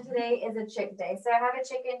mice, and today is a chick day. So I have a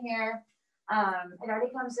chicken here. It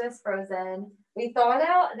already comes to us frozen. We thaw it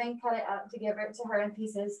out and then cut it up to give it to her in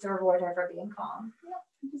pieces to reward her for being calm.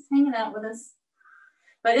 Yep, just hanging out with us.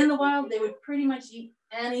 But in the wild, they would pretty much eat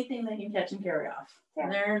anything they can catch and carry off. Yeah.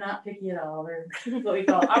 They're not picky at all. They're what we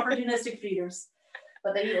call opportunistic feeders.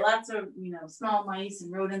 But they eat lots of, small mice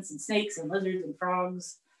and rodents and snakes and lizards and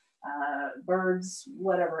frogs, birds,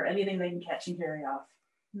 whatever, anything they can catch and carry off.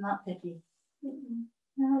 Not picky.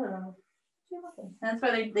 No. That's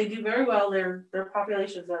why they do very well. Their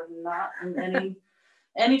populations are not in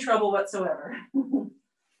any trouble whatsoever.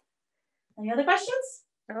 Any other questions?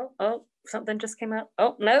 Oh, something just came out.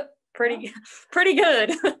 Oh, nope. Pretty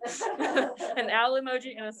good. An owl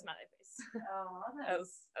emoji and a smiley face. Oh,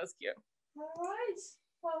 nice. That was cute. All right.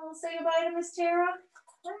 Well, we'll say goodbye to Miss Tara.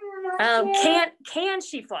 Can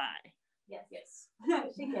she fly? Yes.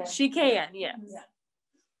 She can. She can, yes. Yeah.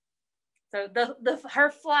 So her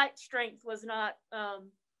flight strength was not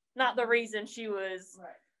not the reason she was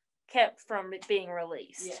Right. kept from being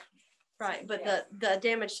released. Yeah. Right, but Yeah. the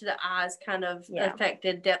damage to the eyes kind of Yeah.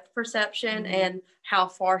 affected depth perception Mhm. and how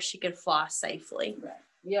far she could fly safely. Right.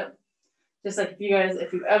 Yep. Just like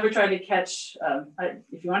if you've ever tried to catch,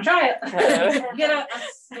 if you want to try it, Uh-oh. get a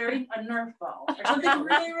Nerf ball or something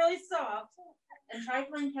really, really soft, and try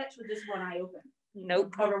playing catch with just one eye open.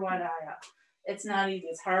 Nope. Cover one eye up. It's not easy.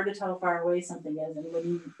 It's hard to tell how far away something is, and when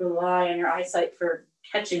you rely on your eyesight for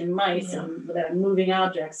catching mice and without moving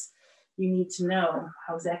objects, you need to know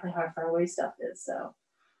exactly how far away stuff is. So,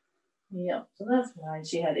 yeah. So that's why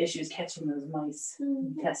she had issues catching those mice.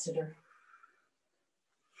 We tested her.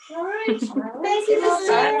 All right. Thank you, All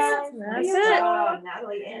right. That's Good it. job,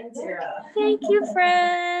 Natalie and Tara. Thank you,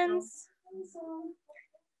 friends.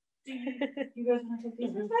 You guys want to take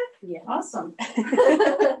these back? Yeah. Awesome.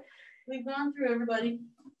 We've gone through everybody.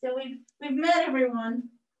 So we've met everyone.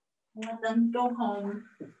 Let them go home.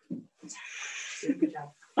 Good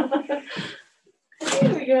job.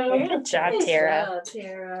 There we go. Good job, Nice Tara. job,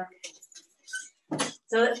 Tara.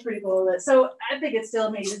 So that's pretty cool. So I think it still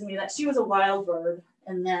amazes me that she was a wild bird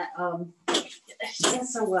and that she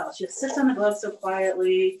does so well. She just sits on the glove so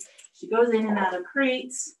quietly. She goes in and out of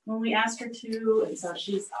crates when we ask her to, and so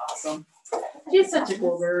she's awesome. She's such a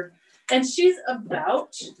cool bird. And she's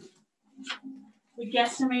about, we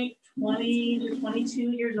guesstimate 20 to 22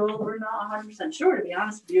 years old. We're not 100% sure, to be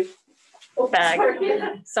honest with you. Oh, Bag.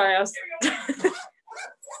 sorry. Sorry, I was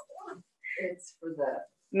It's for the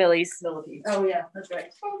Millie's. millipedes. Oh, yeah, that's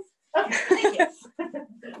right. Okay, thank you.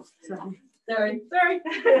 Sorry.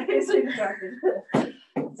 So distracted.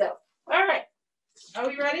 So, all right. Are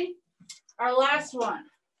we ready? Our last one.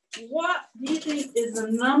 What do you think is the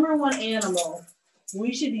number one animal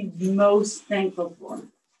we should be most thankful for? What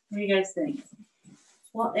do you guys think?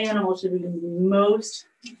 What animal should we be most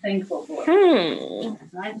thankful for? And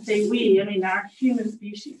I say we, I mean our human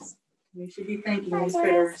species. We should be thanking these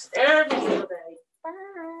critters every single day.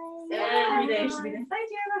 Bye. Every day should be thanking. Bye,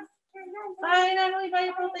 Tiana. Bye, Natalie. Bye,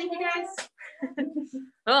 April. Thank you, guys.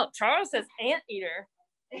 Well, Charles says anteater.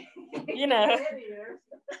 You know.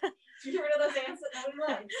 She's rid of those ants that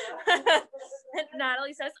nobody likes.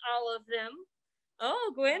 Natalie says all of them.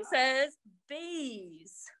 Oh, Gwen says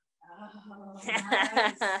bees. Oh,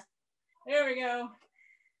 nice. There we go.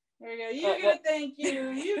 There we go. You get a thank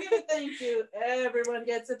you. You get a thank you. Everyone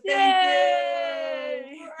gets a thank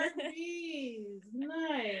Yay! you for our bees.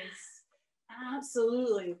 Nice.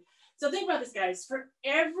 Absolutely. So think about this, guys. For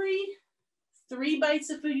every 3 bites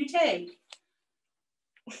of food you take,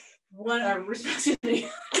 excuse me,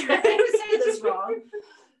 I say this wrong.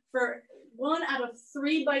 For 1 out of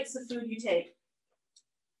 3 bites of food you take,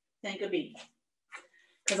 thank a bee.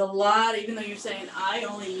 Because a lot, even though you're saying I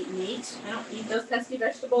only eat meat, I don't eat those pesky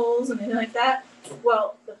vegetables and anything like that.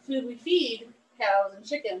 Well, the food we feed cows and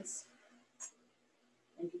chickens,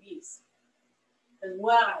 thank you bees. And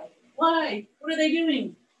why? Why? What are they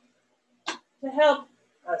doing to help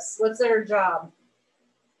us? What's their job?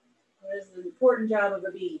 What is the important job of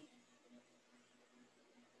a bee?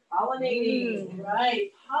 Pollinating.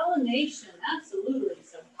 Right, pollination, absolutely.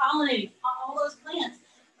 So pollinating all those plants,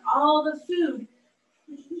 all the food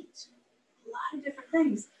we eat, a lot of different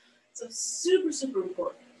things. So super, super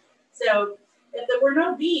important. So if there were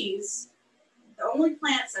no bees, the only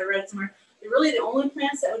plants I read somewhere, they're really the only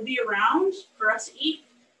plants that would be around for us to eat,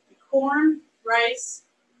 corn, rice,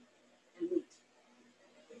 and wheat.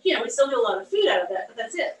 Yeah, we still get a lot of food out of that, but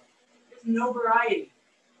that's it. There's no variety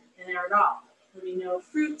in there at all. There'll be no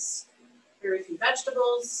fruits, very few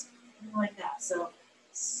vegetables, anything like that. So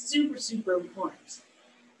super, super important.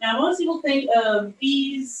 Now, most people think of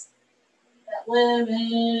bees that live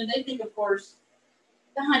in, they think, of course,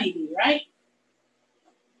 the honeybee, right?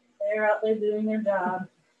 They're out there doing their job.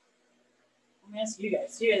 Let me ask you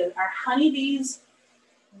guys, are honeybees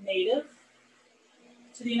native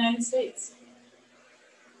to the United States?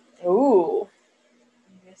 Ooh. What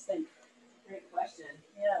do you guys think? Great question.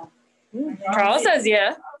 Yeah. Charles says yeah.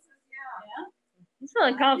 Yeah. He's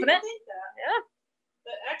feeling confident. I think that. Yeah.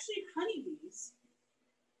 But actually, honeybees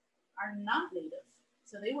are not native.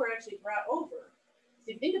 So they were actually brought over.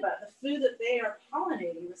 So you think about it, the food that they are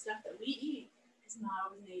pollinating, the stuff that we eat, is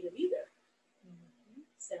not always native either.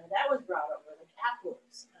 So that was brought over, like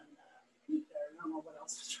apples and I don't know what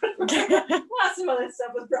else was brought over. Lots of other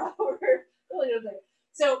stuff was brought over.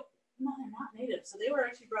 So no, they're not native. So they were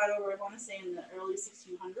actually brought over, I want to say, in the early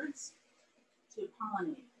 1600s to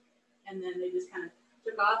pollinate. And then they just kind of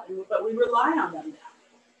took off, but we rely on them now.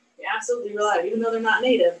 We absolutely rely, even though they're not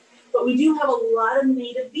native. But we do have a lot of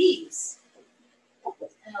native bees.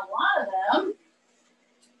 And a lot of them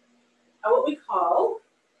are what we call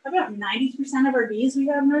about 90% of our bees we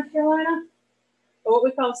have in North Carolina are what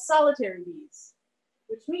we call solitary bees,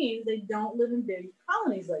 which means they don't live in big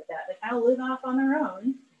colonies like that. They kind of live off on their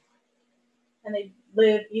own, and they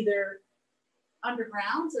live either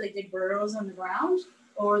underground, so they dig burrows on the ground,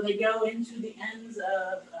 or they go into the ends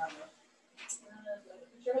of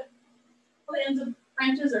the ends of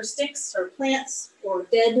branches or sticks or plants or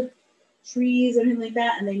dead trees, anything like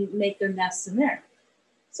that, and they make their nests in there.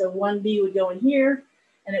 So one bee would go in here,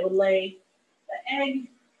 and it would lay the egg.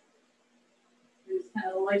 Here's kind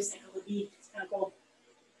of the life cycle of the bee. It's kind of cool.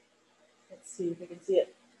 Let's see if we can see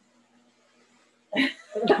it.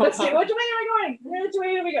 Let's see, which way are we going? Which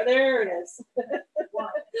way do we go? There it is.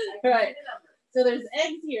 Right. So there's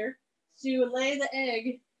eggs here. She would lay the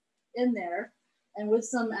egg in there, and with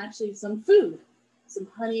some food, some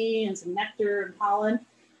honey and some nectar and pollen.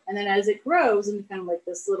 And then as it grows into kind of like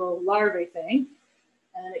this little larvae thing,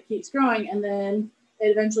 and then it keeps growing, and then it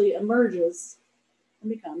eventually emerges and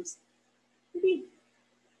becomes the bee.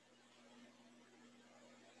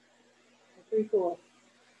 Pretty cool.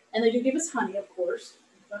 And they do give us honey, of course.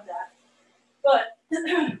 Love that. But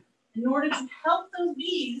in order to help those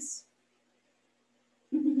bees,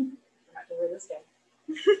 I have to wear this guy.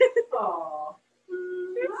 Aww.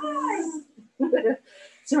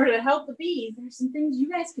 So in order to help the bees, there's some things you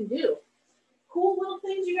guys can do. Cool little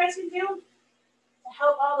things you guys can do to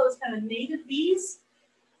help all those kind of native bees.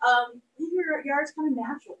 Leave your yards kind of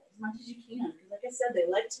natural as much as you can. Because like I said,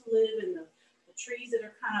 they like to live in the trees that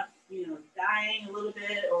are kind of, dying a little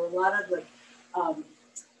bit, or a lot of like,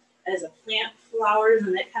 as a plant flowers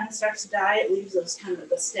and that kind of starts to die, it leaves those kind of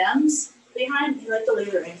the stems behind. They like to lay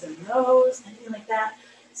their eggs in those, anything like that.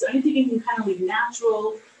 So anything you can kind of leave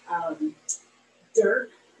natural, dirt,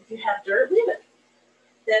 if you have dirt, leave it.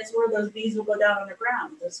 That's where those bees will go down on the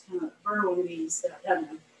ground. Those kind of burrowing bees,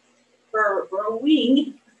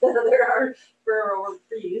 burrowing. There are burrower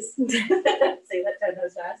bees. Say that 10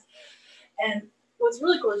 times fast. And what's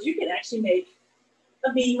really cool is you can actually make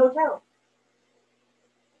a bee hotel.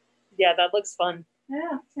 Yeah, that looks fun.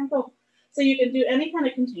 Yeah, it's kind of cool. So you can do any kind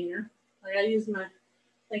of container. Like I use my,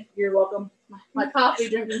 you're welcome, my coffee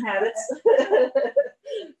drinking habits.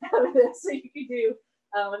 So you could do,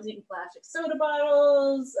 I was eating plastic soda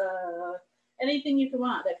bottles, anything you can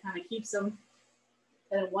want that kind of keeps them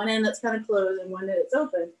at one end that's kind of closed and one end that's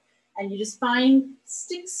open. And you just find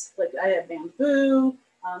sticks, like I have bamboo,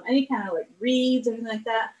 any kind of like reeds, anything like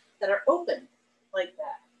that, that are open like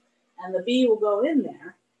that. And the bee will go in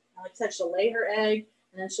there. And like I said, she'll lay her egg,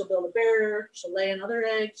 and then she'll build a barrier. She'll lay another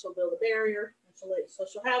egg. She'll build a barrier. And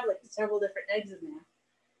she'll have like several different eggs in there.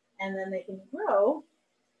 And then they can grow.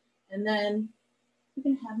 And then you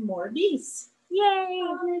can have more bees. Yay!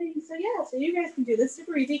 So yeah, so you guys can do this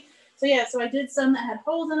super easy. So yeah, so I did some that had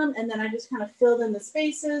holes in them, and then I just kind of filled in the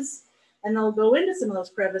spaces. And they'll go into some of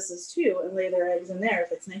those crevices too and lay their eggs in there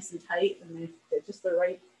if it's nice and tight and they're just the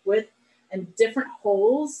right width. And different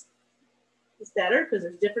holes is better because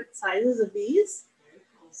there's different sizes of bees.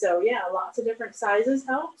 So yeah, lots of different sizes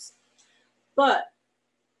helps. But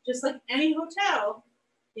just like any hotel,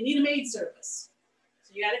 you need a maid service.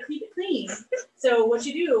 So you got to keep it clean. So what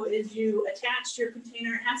you do is you attach your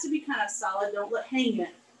container. It has to be kind of solid. Don't let hang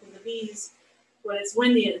it. Because the bees, when it's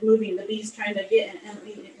windy and it's moving, the bees trying to get in, and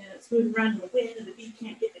it's moving around in the wind, and the bee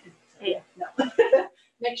can't get in. So, yeah, no.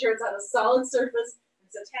 Make sure it's on a solid surface.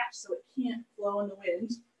 It's attached so it can't flow in the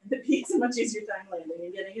wind. And the bee has a much easier time landing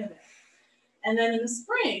and getting in there. And then in the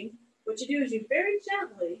spring, what you do is you very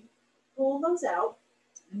gently pull those out,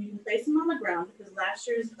 and you can place them on the ground because last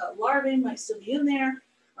year's larvae might still be in there,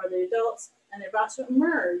 or the adults, and they're about to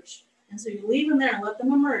emerge. And so you leave them there and let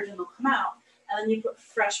them emerge, and they'll come out. And then you put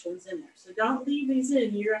fresh ones in there. So don't leave these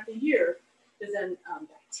in year after year, because then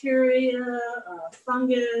bacteria,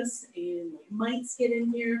 fungus, and mites get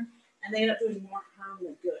in here, and they end up doing more harm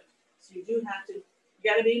than good. So you do have to, you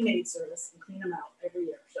got to be a maid service and clean them out every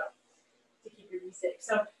year, so to keep your bees safe.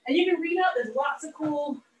 So, and you can read up. There's lots of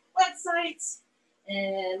cool websites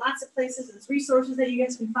and lots of places and resources that you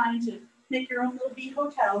guys can find to make your own little bee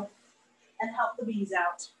hotel and help the bees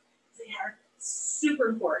out. They are super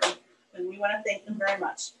important. And we want to thank them very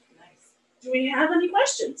much. Nice. Do we have any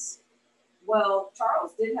questions? Well,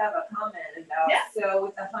 Charles did have a comment about, so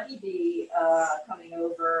with the honeybee coming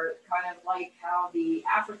over, kind of like how the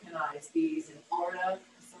Africanized bees in Florida,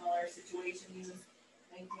 a similar situation he was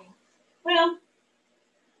thinking. Well,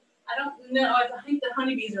 I don't know. I think the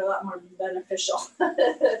honeybees are a lot more beneficial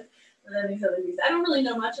than these other bees. I don't really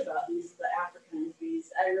know much about the Africanized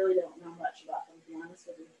bees. I really don't know much about them, to be honest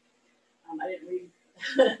with you. I didn't read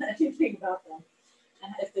anything about them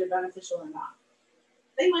and if they're beneficial or not.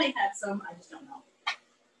 They might have some, I just don't know.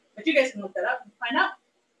 But you guys can look that up and find out.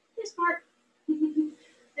 You're smart.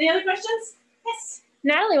 Any other questions? Yes.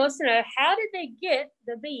 Natalie wants to know, how did they get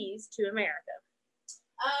the bees to America?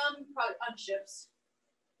 Probably on ships.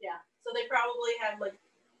 Yeah. So they probably had like,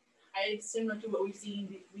 similar to what we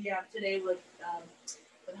have today with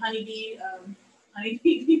honeybee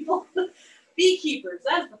people, beekeepers.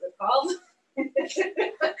 That's what they're called.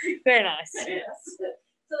 Very nice. Yes.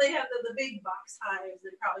 So they have the big box hives. They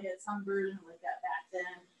probably had some version like that back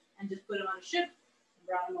then, and just put them on a ship and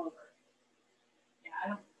brought them over.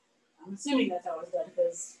 Yeah, I'm assuming that's how it was done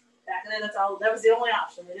because back then that was the only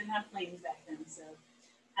option. They didn't have planes back then, so it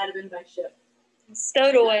had to been by ship.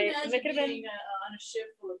 Stowed away. I They could have being been. on a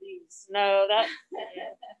ship full of bees. No, that.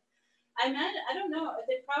 I don't know.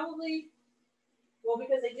 They probably, well,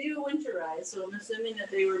 because they do winterize, so I'm assuming that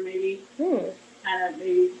they were maybe kind of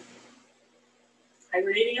maybe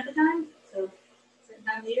hibernating at the time. So certain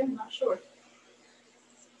time of the year, I'm not sure.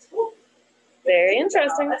 It's cool. Very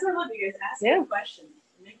interesting. That's what I love you guys ask Yeah. good questions.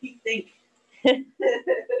 Make me think.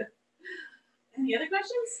 Any other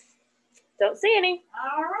questions? Don't see any.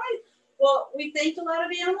 All right. Well, we thanked a lot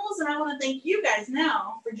of animals, and I want to thank you guys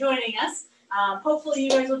now for joining us. Hopefully,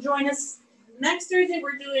 you guys will join us next Thursday.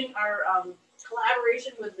 We're doing our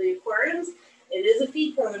collaboration with the aquariums. It is a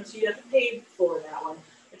feed program, so you have to pay for that one.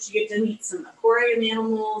 But you get to meet some aquarium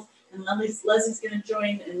animals, and Leslie's going to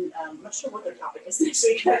join, and I'm not sure what their topic is next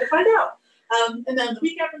week. I have to find out. And then the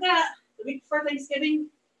week after that, the week before Thanksgiving,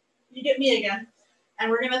 you get me again.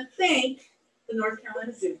 And we're going to thank the North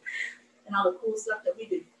Carolina Zoo and all the cool stuff that we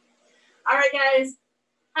do. All right, guys.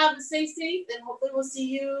 Stay safe, and hopefully we'll see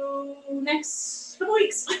you next couple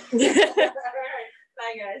weeks. All right.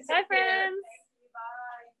 Bye, guys. Bye, friends.